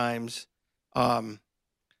many times.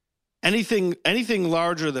 Anything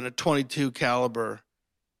larger than a .22 caliber.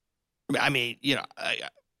 Let me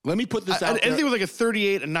put this out. Anything with like a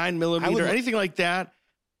 38, a 9mm, anything like that,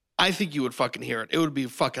 I think you would fucking hear it. It would be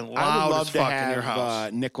fucking loud I would love as fuck to have, in your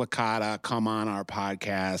house. Nick Licata come on our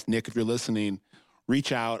podcast. Nick, if you're listening,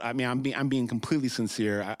 reach out. I'm being completely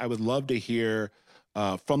sincere. I would love to hear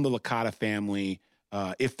from the Licata family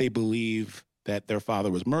if they believe that their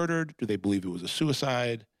father was murdered. Do they believe it was a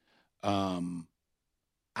suicide?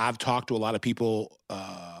 I've talked to a lot of people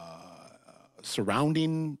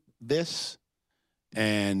surrounding this,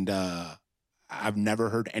 and I've never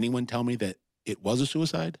heard anyone tell me that it was a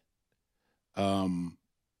suicide,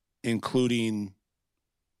 including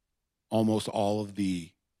almost all of the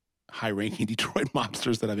high-ranking Detroit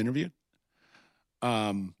mobsters that I've interviewed.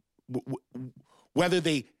 Whether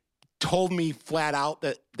they told me flat out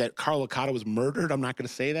that Carl Licata was murdered, I'm not going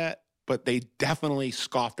to say that, but they definitely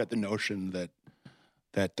scoffed at the notion that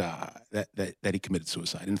he committed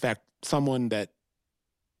suicide. In fact, someone that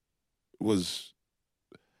was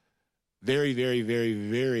very, very, very,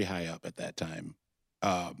 very high up at that time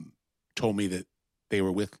told me that they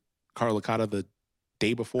were with Carl Licata the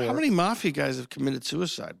day before. How many mafia guys have committed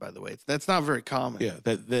suicide, by the way? That's not very common. Yeah,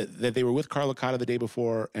 that they were with Carl Licata the day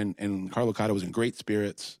before, and Carl Licata was in great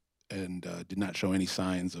spirits and did not show any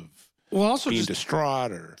signs of being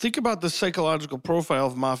distraught. Or think about the psychological profile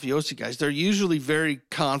of mafiosi guys. They're usually very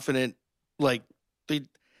confident. Like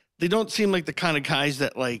they don't seem like the kind of guys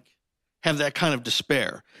that like have that kind of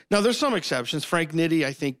despair. Now there's some exceptions. Frank Nitti,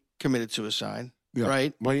 I think, committed suicide. Yeah.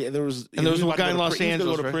 Right. Well, yeah, there was a guy in Los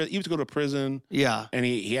Angeles. He used to go to prison. Yeah. And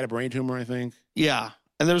he had a brain tumor, I think. Yeah.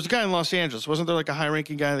 And there was a guy in Los Angeles. Wasn't there like a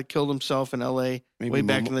high-ranking guy that killed himself in L.A. way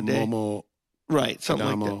back in the day? Momo. Right, something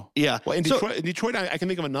Adamo. like that. Yeah. Well, in Detroit, I can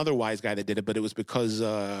think of another wise guy that did it, but it was because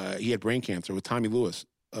he had brain cancer with Tommy Lewis,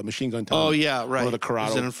 Machine Gun Tommy. Oh, yeah, right. One of the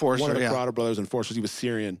Corrado, an enforcer, one of the Corrado brothers enforcers. He was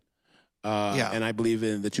Syrian. Yeah. And I believe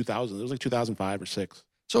in the 2000s. It was like 2005 or 6.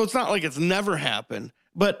 So it's not like it's never happened,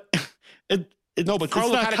 but but Carl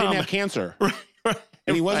Licata didn't have cancer. Right.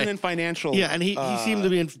 And he wasn't in financial and he seemed to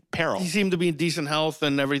be in peril. He seemed to be in decent health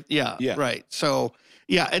and everything. Yeah. Right. So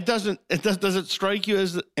does it strike you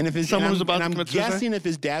as someone who's about to commit suicide? I'm guessing if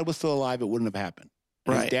his dad was still alive, it wouldn't have happened.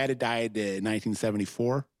 Right. His dad had died in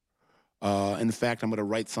 1974. In fact, I'm going to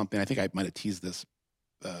write something. I think I might have teased this,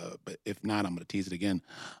 but if not, I'm going to tease it again.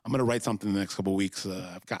 I'm going to write something in the next couple of weeks.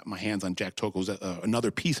 I've got my hands on Jack Tocco's,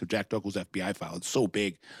 another piece of Jack Tocco's FBI file. It's so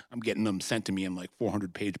big. I'm getting them sent to me in like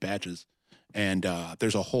 400-page batches. And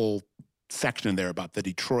there's a whole section in there about the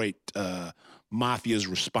Detroit Mafia's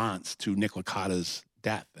response to Nick Licata's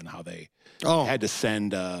death and how they had to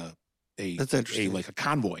send a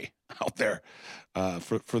convoy out there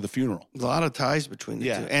for the funeral. A lot of ties between the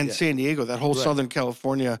two. And San Diego, that whole Southern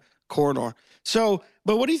California corridor. So,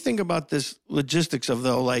 but what do you think about this logistics of,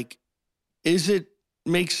 though, like, is it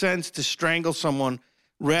make sense to strangle someone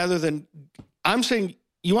rather than, I'm saying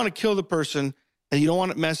you want to kill the person and you don't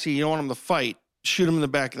want it messy, you don't want them to fight, shoot them in the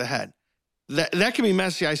back of the head. that can be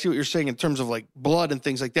messy. I see what you're saying in terms of like blood and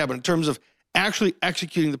things like that, but in terms of actually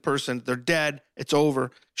executing the person, they're dead, it's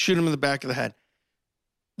over, shoot them in the back of the head.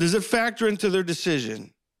 Does it factor into their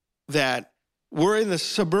decision that we're in the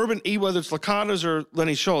suburban, whether it's Lakatos or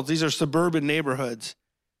Lenny Schultz, these are suburban neighborhoods.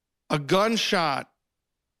 A gunshot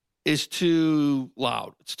is too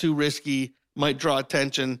loud. It's too risky, might draw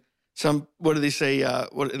attention. Some, what do they say,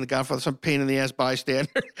 what in The Godfather, some pain in the ass bystander.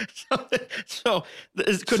 So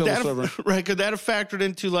could that have factored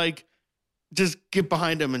into like, just get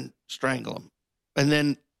behind him and strangle him? And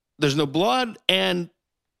then there's no blood and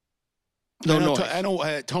no noise. I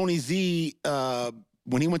know Tony Z,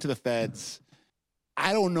 when he went to the feds,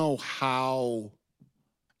 I don't know how,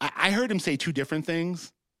 I heard him say two different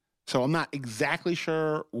things. So I'm not exactly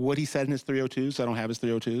sure what he said in his 302s. I don't have his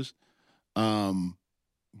 302s.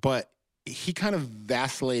 But he kind of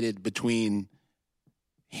vacillated between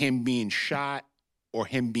him being shot or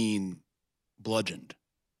him being bludgeoned.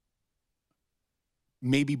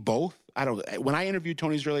 Maybe both. I don't know. When I interviewed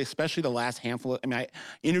Tony Zerle, especially the last handful I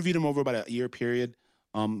interviewed him over about a year period.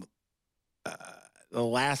 The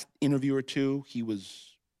last interview or two, he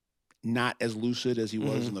was not as lucid as he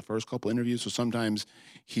was in the first couple interviews. So sometimes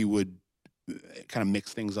he would kind of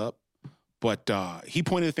mix things up. But he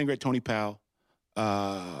pointed the finger at Tony Powell.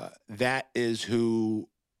 That is who,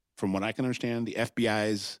 from what I can understand, the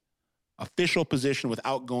FBI's official position,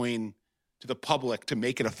 without going to the public to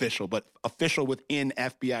make it official, but official within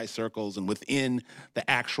FBI circles and within the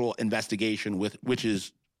actual investigation, which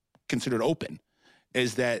is considered open,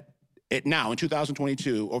 is that now in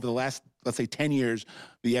 2022, over the last, let's say 10 years,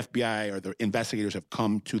 the FBI or the investigators have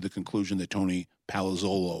come to the conclusion that Tony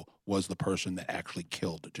Palazzolo was the person that actually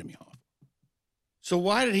killed Jimmy Hoffa. So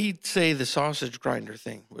why did he say the sausage grinder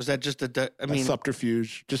thing? Was that just a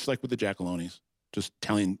subterfuge, just like with the Giacalonis, just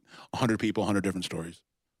telling 100 people 100 different stories.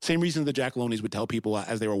 Same reason the Giacalonis would tell people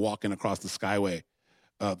as they were walking across the Skyway,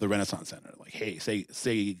 the Renaissance Center, like, hey,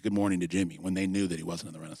 say good morning to Jimmy, when they knew that he wasn't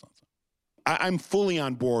in the Renaissance Center. I'm fully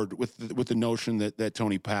on board with the notion that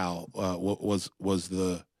Tony Powell was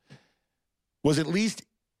at least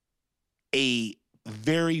a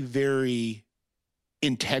very, very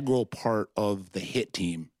integral part of the hit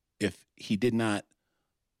team. If he did not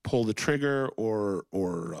pull the trigger or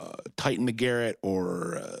tighten the Garrett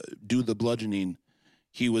or do the bludgeoning,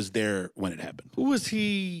 he was there when it happened. Who was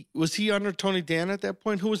he? Was he under Tony Danna at that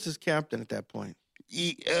point? Who was his captain at that point?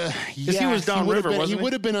 He was downriver, wasn't he? He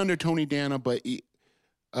would have been under Tony Danna, but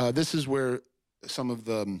this is where some of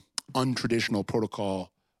the untraditional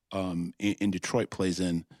protocol in Detroit plays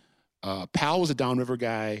in. Powell was a downriver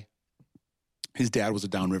guy. His dad was a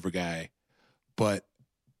downriver guy, but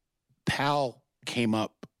Powell came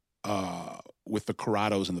up with the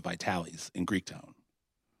Corrados and the Vitalis in Greektown.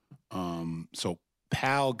 So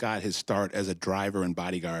Powell got his start as a driver and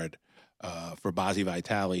bodyguard for Bozzie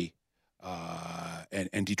Vitale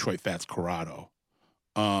and Detroit Fats Corrado.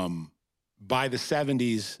 By the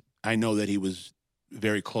 70s, I know that he was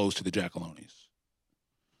very close to the Giacalonis.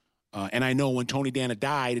 And I know when Tony Danna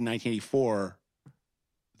died in 1984,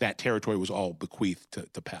 that territory was all bequeathed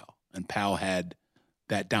to Powell. And Powell had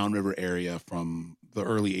that downriver area from the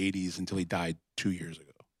early 80s until he died 2 years ago.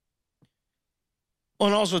 Well,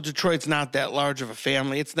 and also Detroit's not that large of a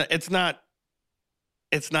family. It's not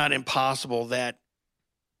impossible that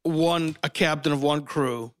a captain of one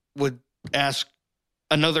crew would ask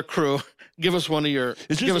another crew, give us one of your soldiers.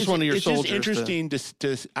 It's just interesting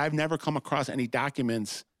to I've never come across any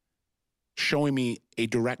documents showing me a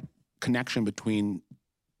direct connection between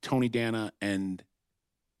Tony Danna and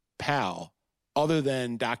Powell, other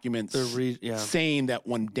than documents saying that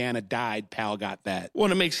when Danna died, Powell got that.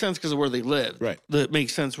 Well, it makes sense because of where they lived. Right. It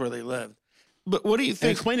makes sense where they lived. But what do you think?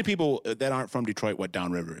 And explain to people that aren't from Detroit what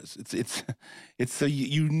downriver is. It's a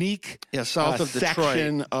unique south of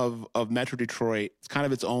section of Metro Detroit. It's kind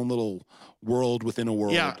of its own little world within a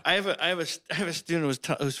world. Yeah, I have a student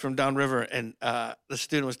who's from downriver, and the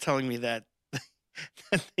student was telling me that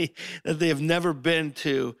they have never been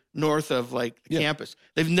to north of the campus.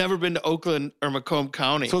 They've never been to Oakland or Macomb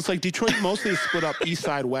County. So it's like Detroit mostly is split up east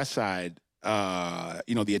side, west side. The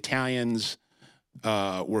Italians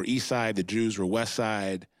were east side, the Jews were west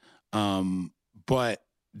side. But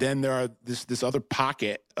then there are this other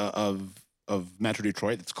pocket of Metro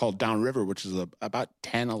Detroit that's called downriver, which is about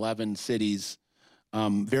 10, 11 cities,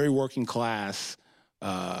 very working class,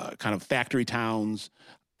 kind of factory towns.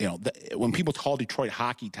 When people call Detroit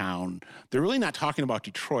hockey town, they're really not talking about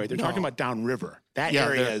Detroit. They're talking about downriver. That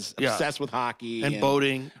area is obsessed with hockey and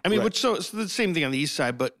boating. I mean, so it's the same thing on the east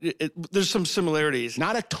side, but there's some similarities.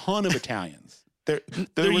 Not a ton of Italians. There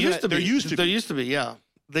used to be. Yeah.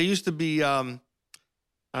 They used to be.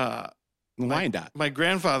 Wyandotte. My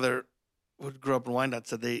grandfather would grow up in Wyandotte,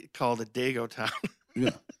 so they called it Dago Town.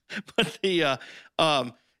 Yeah. But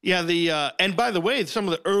and by the way, some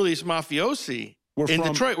of the earliest mafiosi in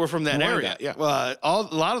Detroit were from that area. Yeah. A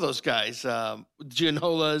lot of those guys,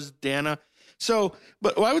 Gianolas, Dana. So,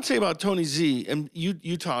 but what I would say about Tony Z, and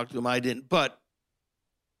you talked to him, I didn't, but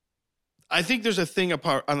I think there's a thing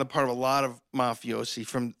on the part of a lot of mafiosi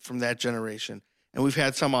from that generation, and we've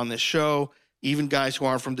had some on this show, even guys who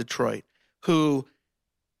aren't from Detroit, who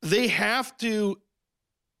they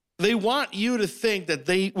want you to think that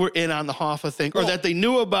they were in on the Hoffa thing or that they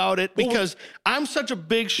knew about it because I'm such a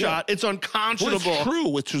big shot. Yeah. It's unconscionable. Well, it's true,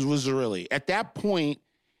 which was Zerilli. At that point,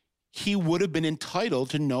 he would have been entitled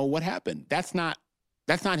to know what happened. That's not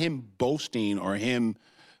him boasting or him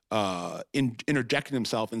interjecting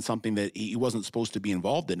himself in something that he wasn't supposed to be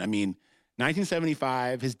involved in. I mean,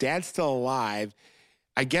 1975, his dad's still alive.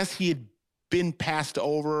 I guess he had been passed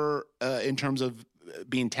over in terms of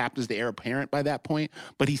being tapped as the heir apparent by that point,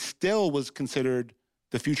 but he still was considered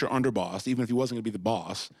the future underboss, even if he wasn't going to be the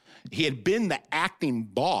boss. He had been the acting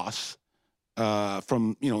boss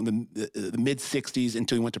from the mid '60s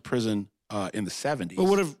until he went to prison in the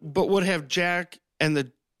 '70s. But would have Jack and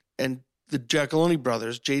the Giacalone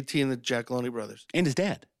brothers, JT and the Giacalone brothers, and his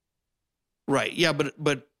dad, right? Yeah,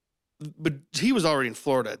 but he was already in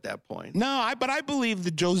Florida at that point. No, but I believe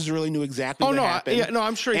that Joe Zerilli knew exactly what happened.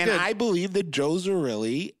 I'm sure he did. And I believe that Joe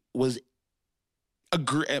Zerilli was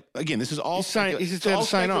again, this is all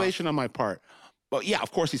speculation on my part. Well, yeah,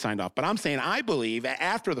 of course he signed off. But I'm saying I believe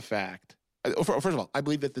after the fact, first of all, I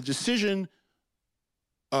believe that the decision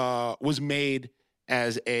was made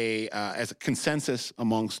as a consensus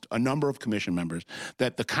amongst a number of commission members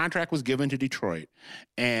that the contract was given to Detroit,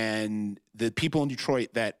 and the people in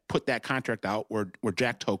Detroit that put that contract out were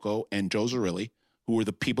Jack Tocco and Joe Zerilli, who were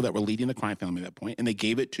the people that were leading the crime family at that point, and they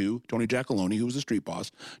gave it to Tony Giacalone, who was the street boss,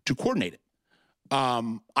 to coordinate it.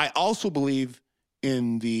 I also believe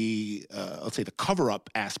in the let's say the cover-up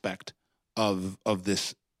aspect of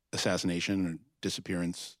this assassination or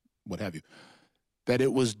disappearance, what have you. That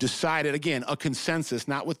it was decided, again, a consensus,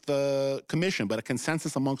 not with the commission, but a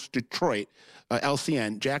consensus amongst Detroit,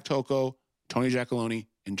 LCN, Jack Tocco, Tony Giacalone,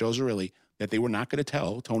 and Joe Zerilli, that they were not going to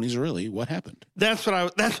tell Tony Zerilli what happened. That's what I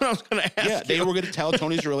was going to ask. Yeah, they were going to tell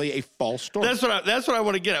Tony Zerilli a false story. That's what I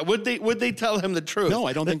want to get at. Would they tell him the truth? No,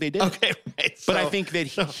 I don't think they did. Okay, right. But I think that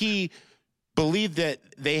he believed that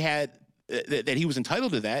they had that he was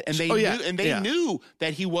entitled to that, and they knew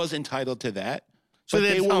that he was entitled to that. So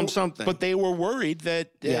they tell him something. But they were worried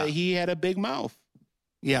that he had a big mouth.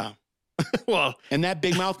 Yeah. Well, and that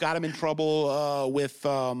big mouth got him in trouble with,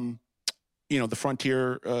 the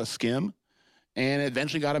Frontier skim, and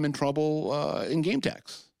eventually got him in trouble in game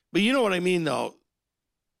tax. But you know what I mean, though?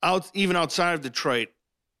 Even outside of Detroit,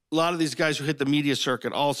 a lot of these guys who hit the media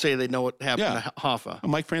circuit all say they know what happened to Hoffa.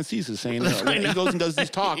 Mike Francis is saying that. When he goes and does these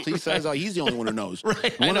talks, he says he's the only one who knows.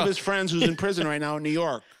 Right. One of his friends who's in prison right now in New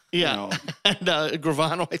York. Yeah, and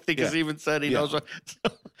Gravano, I think, has even said he knows what.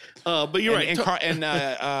 But you're right.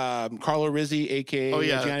 And Carlo Rizzi, a.k.a.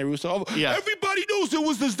 Gianni Russo. Everybody knows it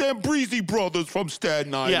was the Zambrisi brothers from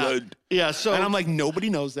Staten Island. Yeah. So, and I'm like, nobody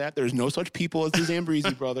knows that. There's no such people as the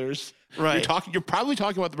Zambrisi brothers. Right. You're probably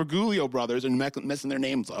talking about the Bergoglio brothers and messing their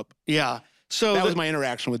names up. Yeah. So that was my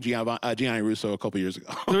interaction with Gianni Russo a couple years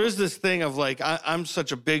ago. There is this thing of like, I'm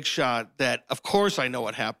such a big shot that, of course, I know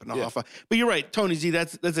what happened to Hoffa. But you're right, Tony Z.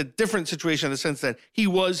 That's a different situation in the sense that he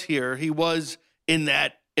was here, he was in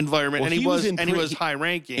that environment, and he was high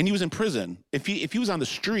ranking, and he was in prison. If he was on the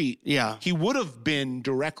street, he would have been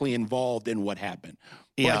directly involved in what happened.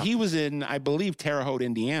 But he was in, I believe, Terre Haute,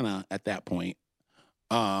 Indiana, at that point.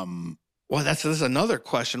 Well, this is another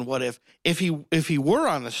question. What if he were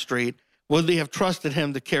on the street? Would they have trusted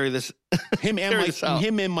him to carry this? Him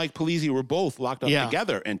and Mike Polizzi were both locked up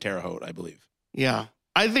together in Terre Haute, I believe. Yeah,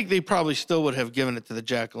 I think they probably still would have given it to the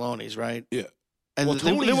Giacalones, right? Yeah, and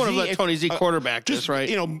they would have let Tony Z quarterback this, right?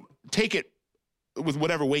 Take it with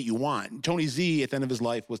whatever weight you want. Tony Z, at the end of his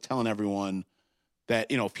life, was telling everyone that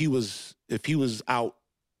if he was out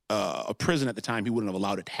of prison at the time, he wouldn't have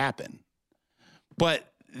allowed it to happen. But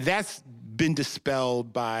that's been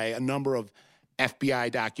dispelled by a number of FBI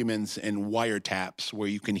documents and wiretaps where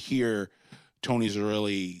you can hear Tony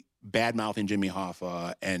Zerilli bad-mouthing Jimmy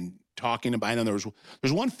Hoffa and talking about. I know there's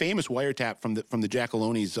one famous wiretap from the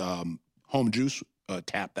Giacalone's home juice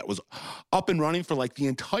tap that was up and running for like the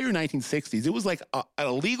entire 1960s. It was like an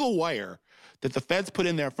illegal wire that the feds put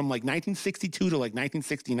in there from like 1962 to like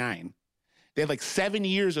 1969, They had like 7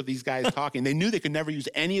 years of these guys talking. They knew they could never use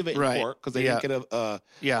any of it in court because they didn't get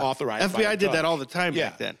authorized. FBI did that all the time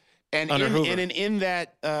back then. And in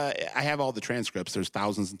that, I have all the transcripts. There's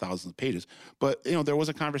thousands and thousands of pages. But, there was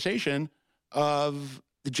a conversation of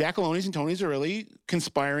the Giacalones and Tony Zerilli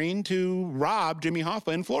conspiring to rob Jimmy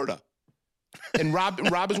Hoffa in Florida and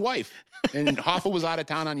rob his wife. And Hoffa was out of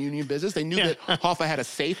town on union business. They knew that Hoffa had a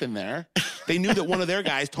safe in there. They knew that one of their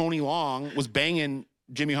guys, Tony Long, was banging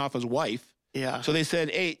Jimmy Hoffa's wife. Yeah. So they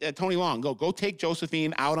said, hey, Tony Long, go take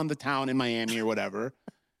Josephine out on the town in Miami or whatever.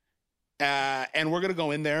 And we're going to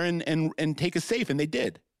go in there and take a safe. And they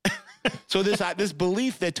did. So this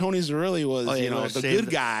belief that Tony Zerilli was, the good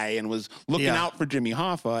guy and was looking out for Jimmy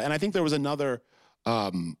Hoffa. And I think there was another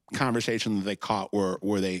conversation that they caught where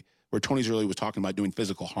Tony Zerilli was talking about doing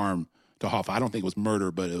physical harm to Hoffa. I don't think it was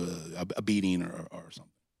murder, but a beating or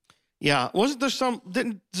something. Yeah. Wasn't there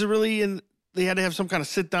didn't Zerilli and they had to have some kind of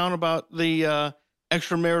sit down about the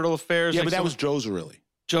extramarital affairs? Yeah, but that was Joe Zerilli.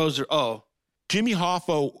 Jimmy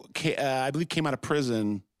Hoffa, I believe, came out of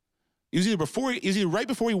prison. It was either right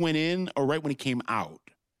before he went in or right when he came out.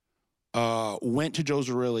 Went to Joe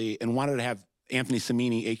Zerilli and wanted to have Anthony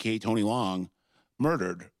Samini, a.k.a. Tony Long,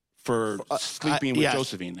 murdered for sleeping with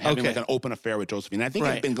Josephine, having like an open affair with Josephine. I think it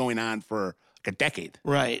had been going on for like a decade.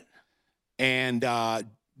 Right. And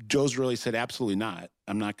Joe Zerilli said, absolutely not.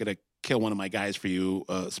 I'm not going to kill one of my guys for you,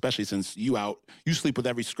 especially since you sleep with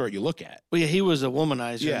every skirt you look at. Well, yeah, he was a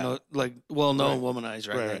womanizer, well-known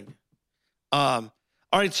womanizer, I think.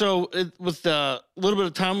 All right, so with the little bit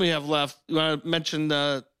of time we have left, you want to mention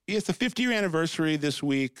the... Yeah, it's the 50-year anniversary this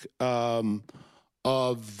week of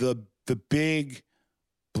the big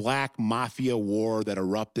black mafia war that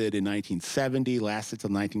erupted in 1970, lasted till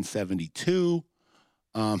 1972.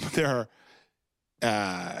 There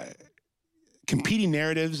are competing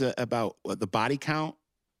narratives about the body count.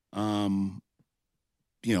 There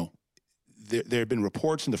have been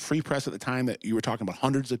reports in the Free Press at the time that you were talking about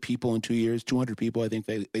hundreds of people in 2 years, 200 people, I think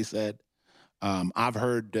they said. I've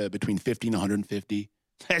heard between 50 and 150.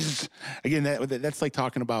 That's like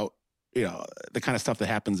talking about, the kind of stuff that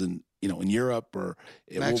happens in Europe or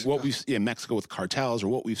Mexico. What we've seen in Mexico with cartels or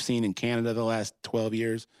what we've seen in Canada the last 12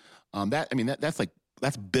 years.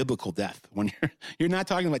 That's biblical death. When you're not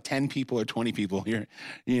talking about 10 people or 20 people, you're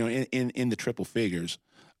in the triple figures.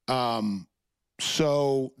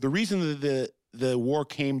 So the reason that the war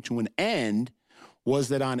came to an end was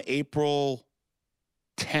that on April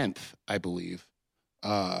 10th, I believe,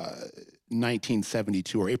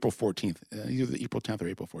 1972 or April 14th, either April 10th or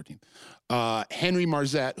April 14th, Henry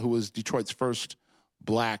Marzette, who was Detroit's first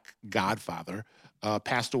black godfather,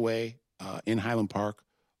 passed away in Highland Park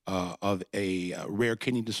of a rare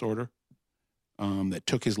kidney disorder that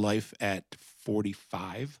took his life at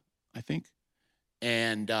 45, I think.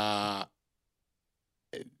 And the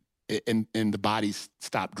bodies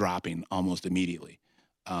stopped dropping almost immediately.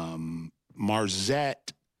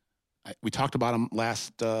 Marzette, we talked about him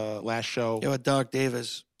last show. Yeah, with Doc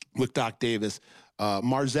Davis.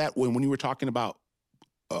 Marzette, when you were talking about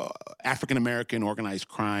African-American organized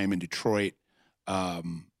crime in Detroit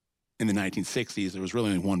in the 1960s, there was really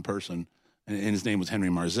only one person, and his name was Henry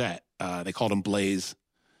Marzette. They called him Blaze.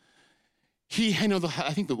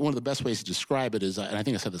 I think one of the best ways to describe it is, and I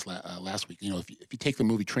think I said this last week, if you take the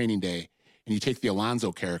movie Training Day and you take the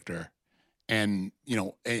Alonzo character and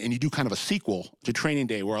you do kind of a sequel to Training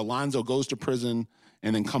Day where Alonzo goes to prison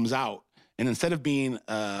and then comes out, and instead of being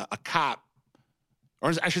a cop,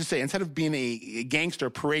 or I should say, instead of being a gangster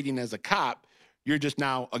parading as a cop, you're just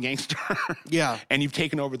now a gangster. Yeah. And you've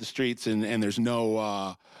taken over the streets and there's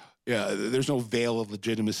no veil of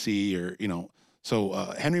legitimacy or, So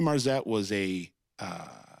Henry Marzette was a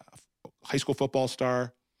high school football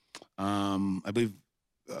star, I believe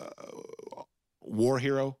war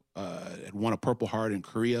hero, had won a Purple Heart in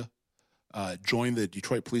Korea, joined the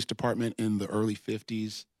Detroit Police Department in the early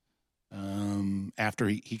 50s after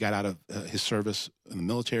he got out of his service in the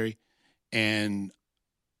military and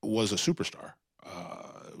was a superstar.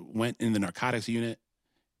 Went in the narcotics unit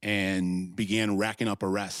and began racking up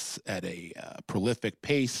arrests at a prolific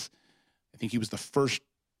pace. I think he was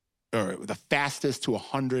the fastest to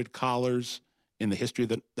 100 collars in the history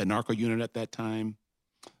of the narco unit at that time.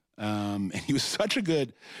 And he was such a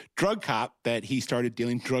good drug cop that he started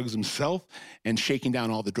dealing drugs himself and shaking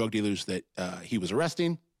down all the drug dealers that he was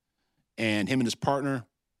arresting. And him and his partner,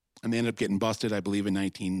 and they ended up getting busted, I believe, in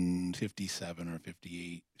 1957 or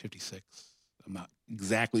 58, 56. I'm not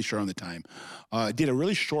exactly sure on the time. Did a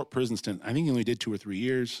really short prison stint. I think he only did 2 or 3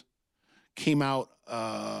 years. Came out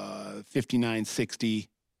 59, 60,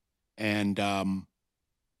 and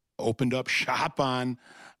opened up shop on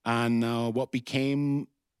on what became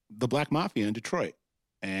the Black Mafia in Detroit.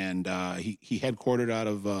 And he headquartered out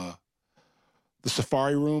of the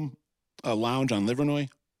Safari Room lounge on Livernois.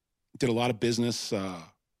 Did a lot of business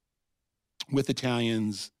with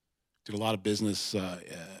Italians. Did a lot of business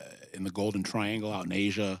in the Golden Triangle out in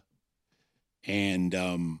Asia.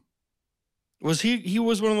 And was he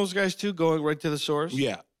was one of those guys too, going right to the source?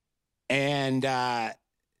 Yeah. And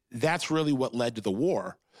that's really what led to the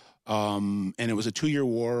war. And it was a 2-year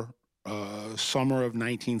war, summer of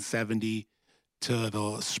 1970 to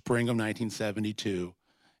the spring of 1972.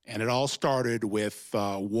 And it all started with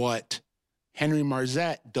what Henry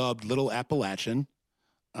Marzette dubbed Little Appalachian,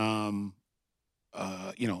 and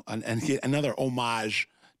another homage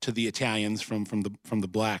to the Italians from the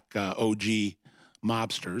black OG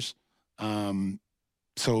mobsters.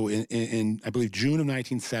 So in I believe June of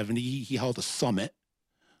 1970, he held a summit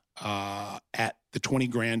at the 20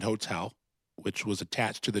 Grand Hotel, which was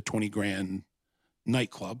attached to the 20 Grand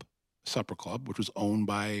nightclub, supper club, which was owned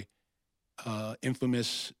by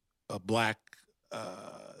infamous black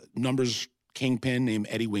numbers kingpin named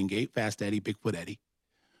Eddie Wingate, Fast Eddie, Bigfoot Eddie.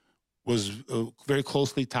 Was very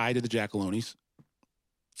closely tied to the Jackalonis,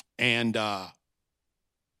 and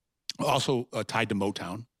also tied to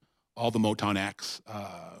Motown. All the Motown acts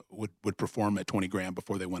would perform at 20 Grand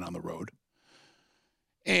before they went on the road.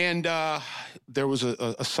 And there was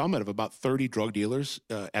a summit of about 30 drug dealers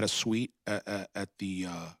at a suite at the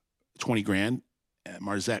 20 Grand.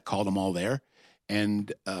 Marzette called them all there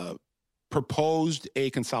and proposed a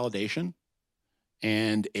consolidation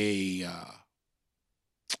and a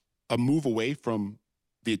move away from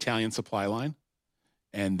the Italian supply line,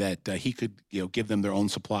 and that he could, give them their own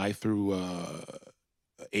supply through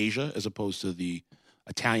Asia, as opposed to the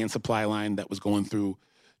Italian supply line that was going through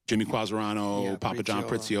Jimmy Quasarano, Papa John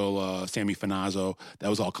Prizziola, Sammy Finazzo. That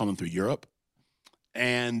was all coming through Europe.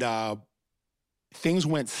 And things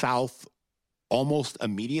went south almost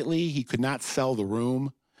immediately. He could not sell the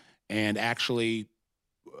room. And actually,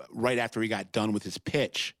 right after he got done with his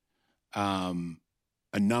pitch,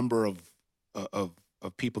 a number of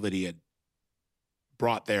people that he had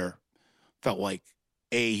brought there felt like,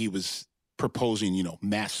 he was proposing,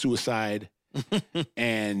 mass suicide,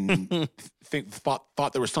 and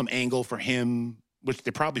thought there was some angle for him, which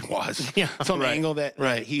there probably was. Yeah, some angle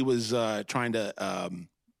that he was trying to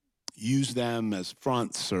use them as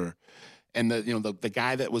fronts, and the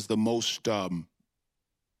guy that was the most the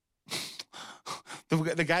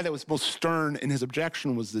guy that was most stern in his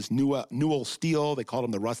objection was this Newell Steele. They called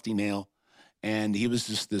him the Rusty Nail. And he was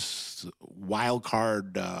just this wild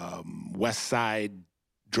card West Side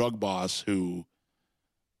drug boss who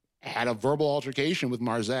had a verbal altercation with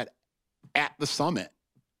Marzette at the summit,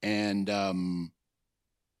 and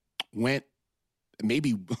went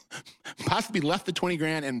possibly left the 20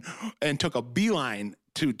 Grand and took a beeline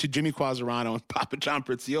to Jimmy Quasarano and Papa John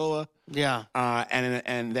Prizziola. Yeah.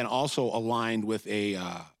 And then also aligned with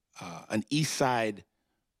an East Side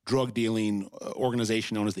drug dealing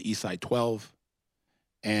organization known as the East Side 12.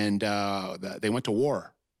 And they went to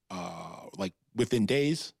war like within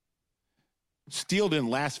days. Steele didn't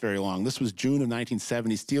last very long. This was June of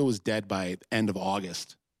 1970. Steele was dead by the end of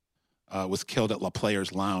August. Was killed at La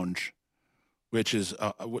Players Lounge, which is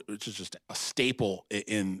just a staple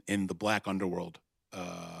in the black underworld.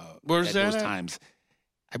 Where's at that those at? times?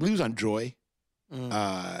 I believe it was on Joy.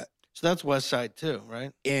 So that's West Side too,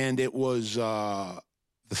 right? And it was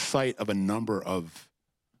the site of a number of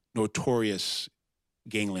notorious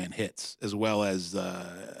gangland hits, as well as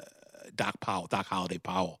Doc Holliday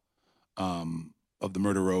Powell of the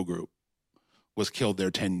Murder Row group was killed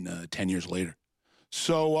there 10 years later.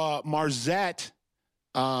 So Marzette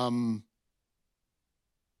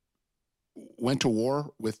went to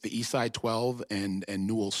war with the East Side 12 and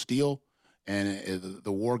Newell Steele, and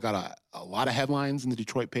the war got a lot of headlines in the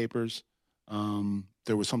Detroit papers.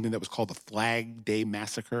 There was something that was called the Flag Day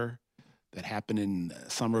Massacre that happened in the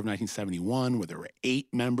summer of 1971, where there were 8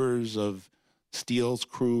 members of Steele's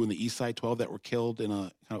crew in the East Side 12 that were killed in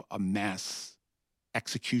a kind of a mass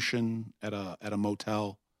execution at a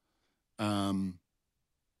motel.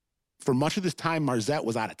 For much of this time, Marzette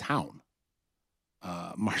was out of town.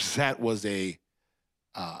 Marzette was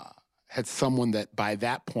had someone that by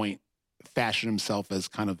that point fashioned himself as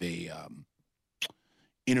kind of a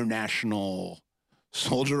international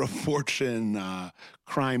soldier of fortune,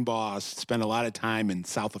 crime boss, spent a lot of time in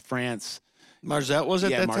south of France. Marzette was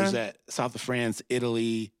at that time? Yeah, Marzette, south of France,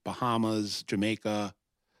 Italy, Bahamas, Jamaica.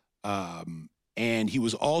 And he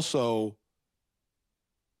was also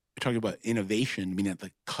talking about innovation, I mean, at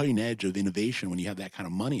the cutting edge of innovation when you have that kind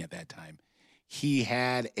of money at that time. He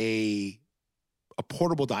had a a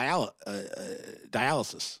portable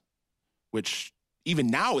dialysis, which even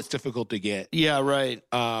now it's difficult to get. Yeah, right.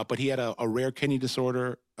 But he had a rare kidney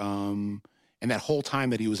disorder. And that whole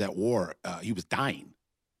time that he was at war, he was dying.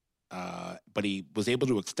 But he was able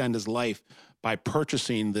to extend his life by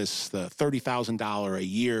purchasing the $30,000 a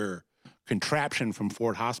year contraption from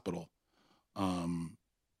Ford Hospital.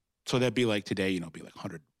 So that'd be like today, be like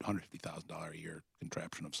 $150,000 a year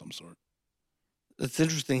contraption of some sort. That's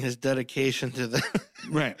interesting. His dedication to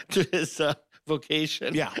right to his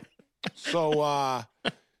vocation. Yeah. So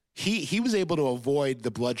he was able to avoid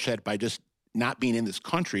the bloodshed by just not being in this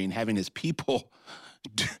country and having his people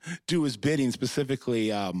do his bidding.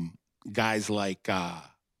 Specifically, guys like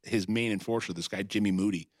his main enforcer, this guy Jimmy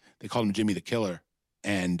Moody. They called him Jimmy the Killer,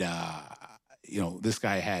 and this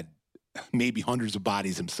guy had maybe hundreds of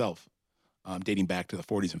bodies himself, dating back to the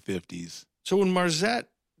 40s and 50s. So when Marzette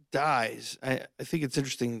dies, I think it's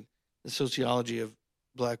interesting, the sociology of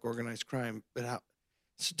Black organized crime, but how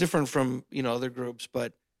it's different from other groups.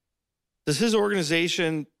 But does his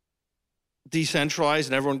organization decentralize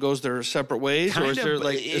and everyone goes their separate ways, or is there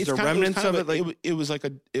remnants of it? It was like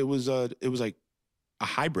a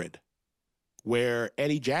hybrid where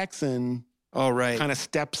Eddie Jackson, kind of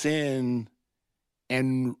steps in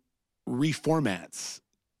and reformats,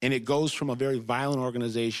 and it goes from a very violent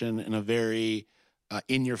organization and a very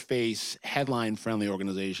in-your-face, headline-friendly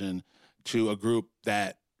organization to a group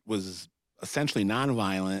that was essentially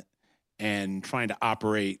nonviolent and trying to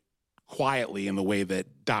operate quietly in the way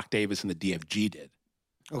that Doc Davis and the DFG did.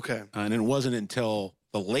 Okay. And it wasn't until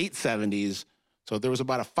the late 70s, so there was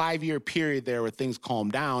about a 5-year period there where things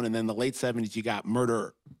calmed down, and then the late 70s, you got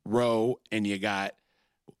Murder Row and you got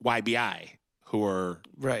YBI, who are,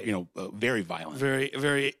 very violent. Very,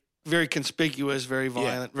 very, very conspicuous, very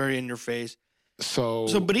violent, very in your face. So,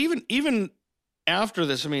 but even after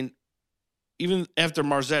this, I mean, even after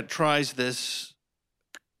Marzette tries this,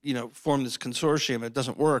 form this consortium, it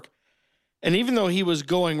doesn't work. And even though he was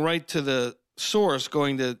going right to the source,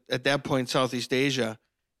 going to, at that point, Southeast Asia,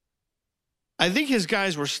 I think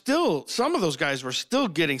some of those guys were still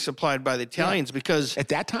getting supplied by the Italians, because at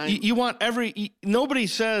that time, you want nobody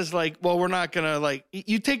says we're not going to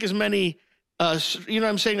you take as many, what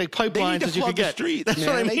I'm saying, pipelines as you can get. Streets, that's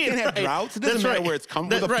what I mean. They can have droughts. It doesn't matter where it's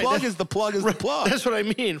coming. The plug is the plug is the plug. That's what I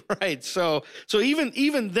mean. Right. So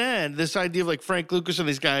even then, this idea of Frank Lucas and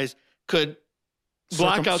these guys could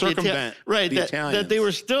block out the Italians. That they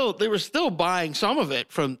were still buying some of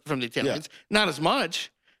it from the Italians. Yeah. Not as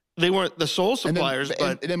much. They weren't the sole suppliers,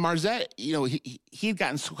 and then Marzette, he had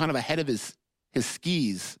gotten so kind of ahead of his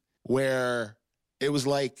skis, where it was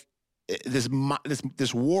like this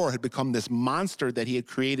war had become this monster that he had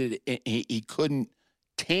created. He couldn't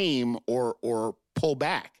tame or pull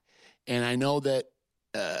back. And I know that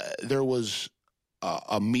there was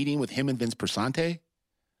a meeting with him and Vince Persante,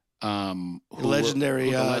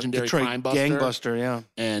 legendary Detroit crime buster, gangbuster, yeah.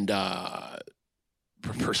 And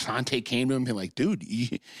Persante came to him and like, dude,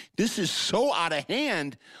 this is so out of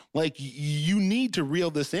hand. You need to reel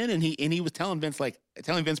this in. And he was telling Vince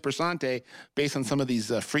Persante, based on some of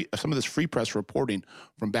this free press reporting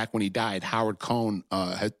from back when he died. Howard Cohn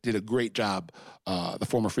did a great job, the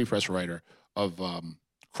former free press writer, of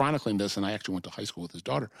chronicling this. And I actually went to high school with his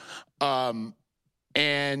daughter.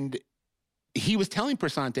 And he was telling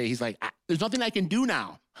Persante, he's like, there's nothing I can do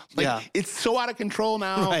now. It's so out of control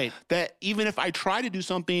now that even if I try to do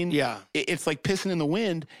something, it's like pissing in the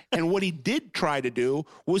wind. And what he did try to do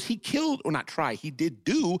was he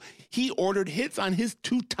ordered hits on his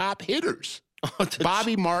two top hitters.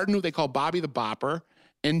 Bobby Martin, who they call Bobby the Bopper,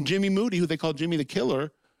 and Jimmy Moody, who they call Jimmy the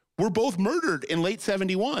Killer, were both murdered in late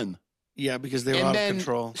 71. Yeah, because they were out of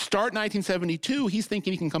control. Start 1972, he's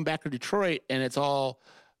thinking he can come back to Detroit, and it's all,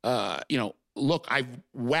 look, I've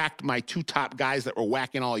whacked my two top guys that were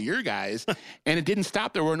whacking all your guys. And it didn't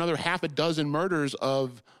stop. There were another half a dozen murders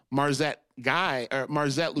of Marzette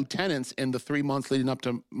lieutenants in the 3 months leading up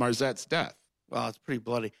to Marzette's death. Wow, it's pretty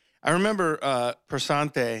bloody. I remember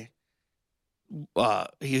Persante,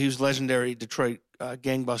 he was legendary Detroit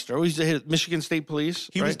gangbuster. Oh, he's the head of Michigan State Police.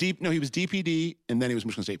 He was DPD, and then he was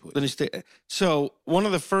Michigan State Police. So one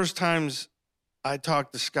of the first times I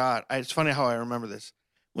talked to Scott, it's funny how I remember this.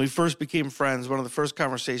 When we first became friends, one of the first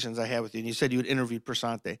conversations I had with you, and you said you had interviewed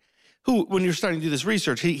Persante, who, when you're starting to do this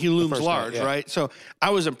research, he looms large, right? So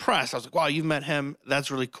I was impressed. I was like, wow, you've met him. That's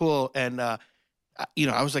really cool. And, I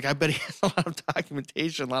was like, I bet he has a lot of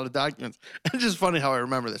documentation, a lot of documents. And it's just funny how I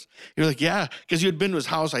remember this. You're like, yeah, because you had been to his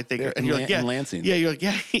house, I think. And you're like, yeah. In Lansing. Yeah, you're like,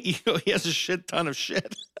 yeah, he has a shit ton of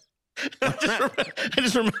shit. I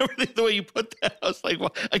just remember the way you put that. I was like,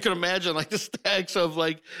 well, I could imagine like the stacks of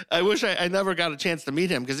like. I wish I never got a chance to meet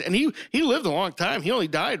him because he lived a long time. He only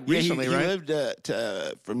died recently, he right? He lived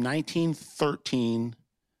from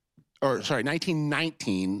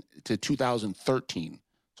 1919 to 2013.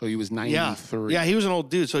 So he was 93. Yeah, he was an old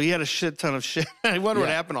dude, so he had a shit ton of shit. I wonder what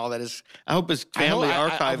happened to all that. I hope his family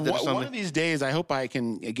archived it or something. One of these days, I hope I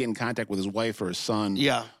can get in contact with his wife or his son.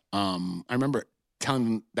 Yeah. I remember telling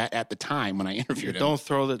him that at the time when I interviewed him. Don't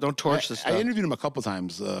torch the stuff. I interviewed him a couple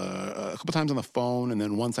times on the phone, and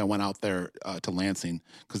then once I went out there to Lansing,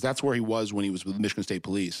 because that's where he was when he was with Michigan State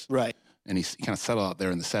Police. Right. And he kind of settled out there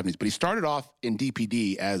in the 70s. But he started off in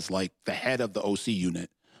DPD as like the head of the OC unit.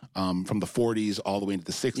 From the 40s all the way into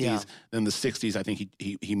the 60s. Yeah. Then the 60s, I think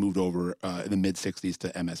he moved over in the mid-60s to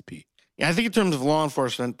MSP. Yeah, I think in terms of law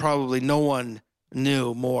enforcement, probably no one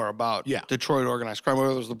knew more about Detroit organized crime, whether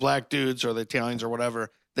it was the black dudes or the Italians or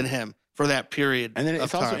whatever, than him for that period. And then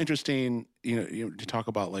it's also interesting, to talk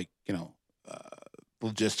about like,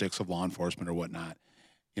 logistics of law enforcement or whatnot.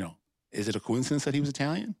 Is it a coincidence that he was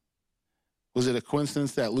Italian? Was it a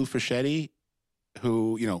coincidence that Lou Fischetti,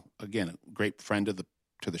 who, again, a great friend to the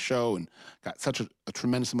show and got such a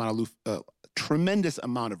tremendous amount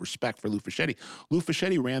of respect for Lou Fischetti. Lou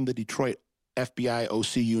Fischetti ran the Detroit FBI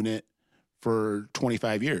OC unit for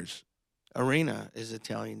 25 years. Arena is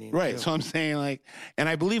Italian name. Right. Too. So I'm saying and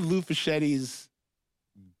I believe Lou Fischetti's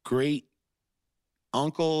great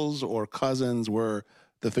uncles or cousins were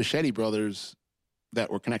the Fischetti brothers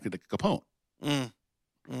that were connected to Capone.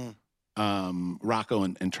 Rocco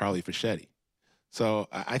and Charlie Fischetti. So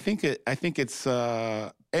I think it's.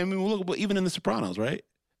 I mean, look, even in The Sopranos, right?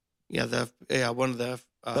 Yeah, one of the.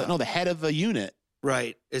 The head of the unit,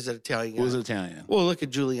 right, is an Italian. Was Italian. Well, look at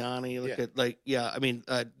Giuliani. Look at I mean,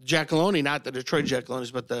 Giacalone, not the Detroit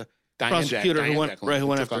Giacalones, but the prosecutor who went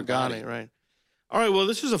after Gotti. Right. All right. Well,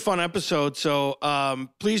 this was a fun episode. So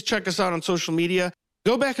please check us out on social media.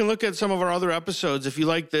 Go back and look at some of our other episodes. If you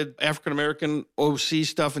like the African American OC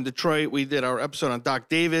stuff in Detroit, we did our episode on Doc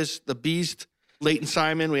Davis, the Beast. Leighton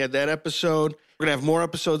Simon, we had that episode. We're going to have more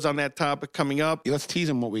episodes on that topic coming up. Yeah, let's tease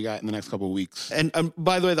them what we got in the next couple of weeks. And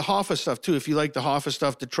by the way, the Hoffa stuff, too. If you like the Hoffa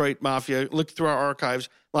stuff, Detroit Mafia, look through our archives.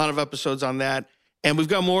 A lot of episodes on that. And we've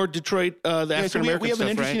got more Detroit, the African-American stuff, we have an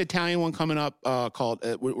interesting right? Italian one coming up called,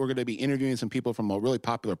 we're going to be interviewing some people from a really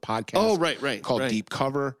popular podcast. Oh, right. Called Deep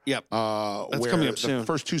Cover. Yep. That's coming up soon. The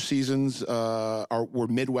first two seasons were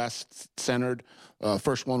Midwest-centered.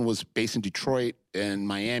 First one was based in Detroit and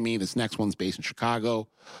Miami. This next one's based in Chicago.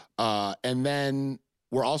 And then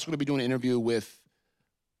we're also going to be doing an interview with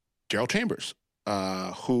Daryl Chambers,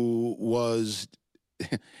 who was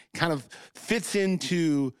kind of fits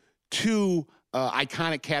into two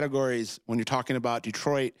iconic categories when you're talking about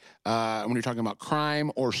Detroit. When you're talking about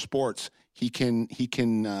crime or sports, he can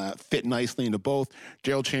fit nicely into both.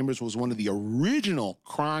 Daryl Chambers was one of the original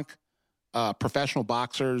Kronk professional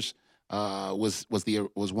boxers. Was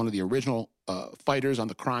one of the original fighters on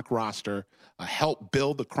the Kronk roster. Helped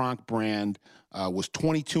build the Kronk brand. Was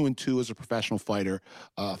 22-2 as a professional fighter.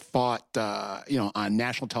 Fought on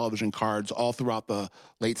national television cards all throughout the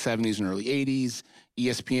late 70s and early 80s.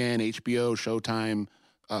 ESPN, HBO, Showtime,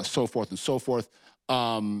 so forth and so forth.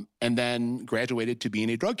 And then graduated to being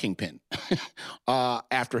a drug kingpin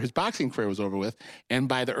after his boxing career was over with. And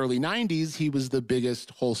by the early 90s, he was the biggest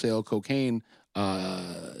wholesale cocaine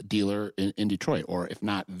dealer in Detroit, or if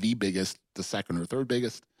not the biggest, the second or third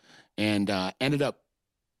biggest, and ended up,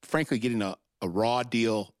 frankly, getting a raw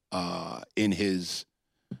deal in his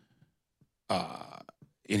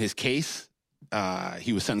case.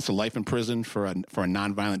 He was sentenced to life in prison for a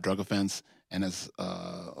nonviolent drug offense, and as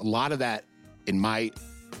a lot of that, in my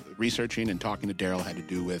researching and talking to Daryl, had to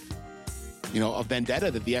do with a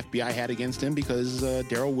vendetta that the FBI had against him because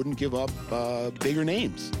Daryl wouldn't give up bigger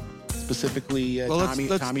names. Specifically, Tommy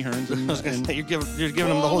Hearns. You're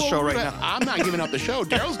giving him the whole show right now. I'm not giving up the show.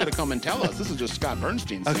 Daryl's going to come and tell us. This is just Scott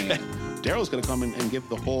Bernstein saying it. Daryl's going to come and give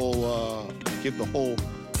the whole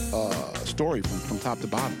story from top to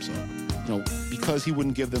bottom. So, because he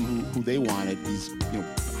wouldn't give them who they wanted, these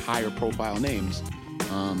higher profile names,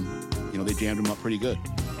 they jammed him up pretty good.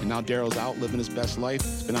 And now Daryl's out living his best life.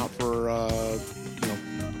 He's been out for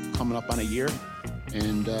coming up on a year,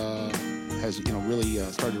 and has really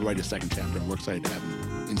started to write a second chapter, and we're excited to have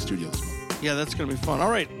him in studio this month. Yeah, that's going to be fun. All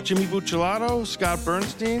right, Jimmy Buccellato, Scott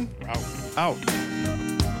Bernstein. We're out. Out.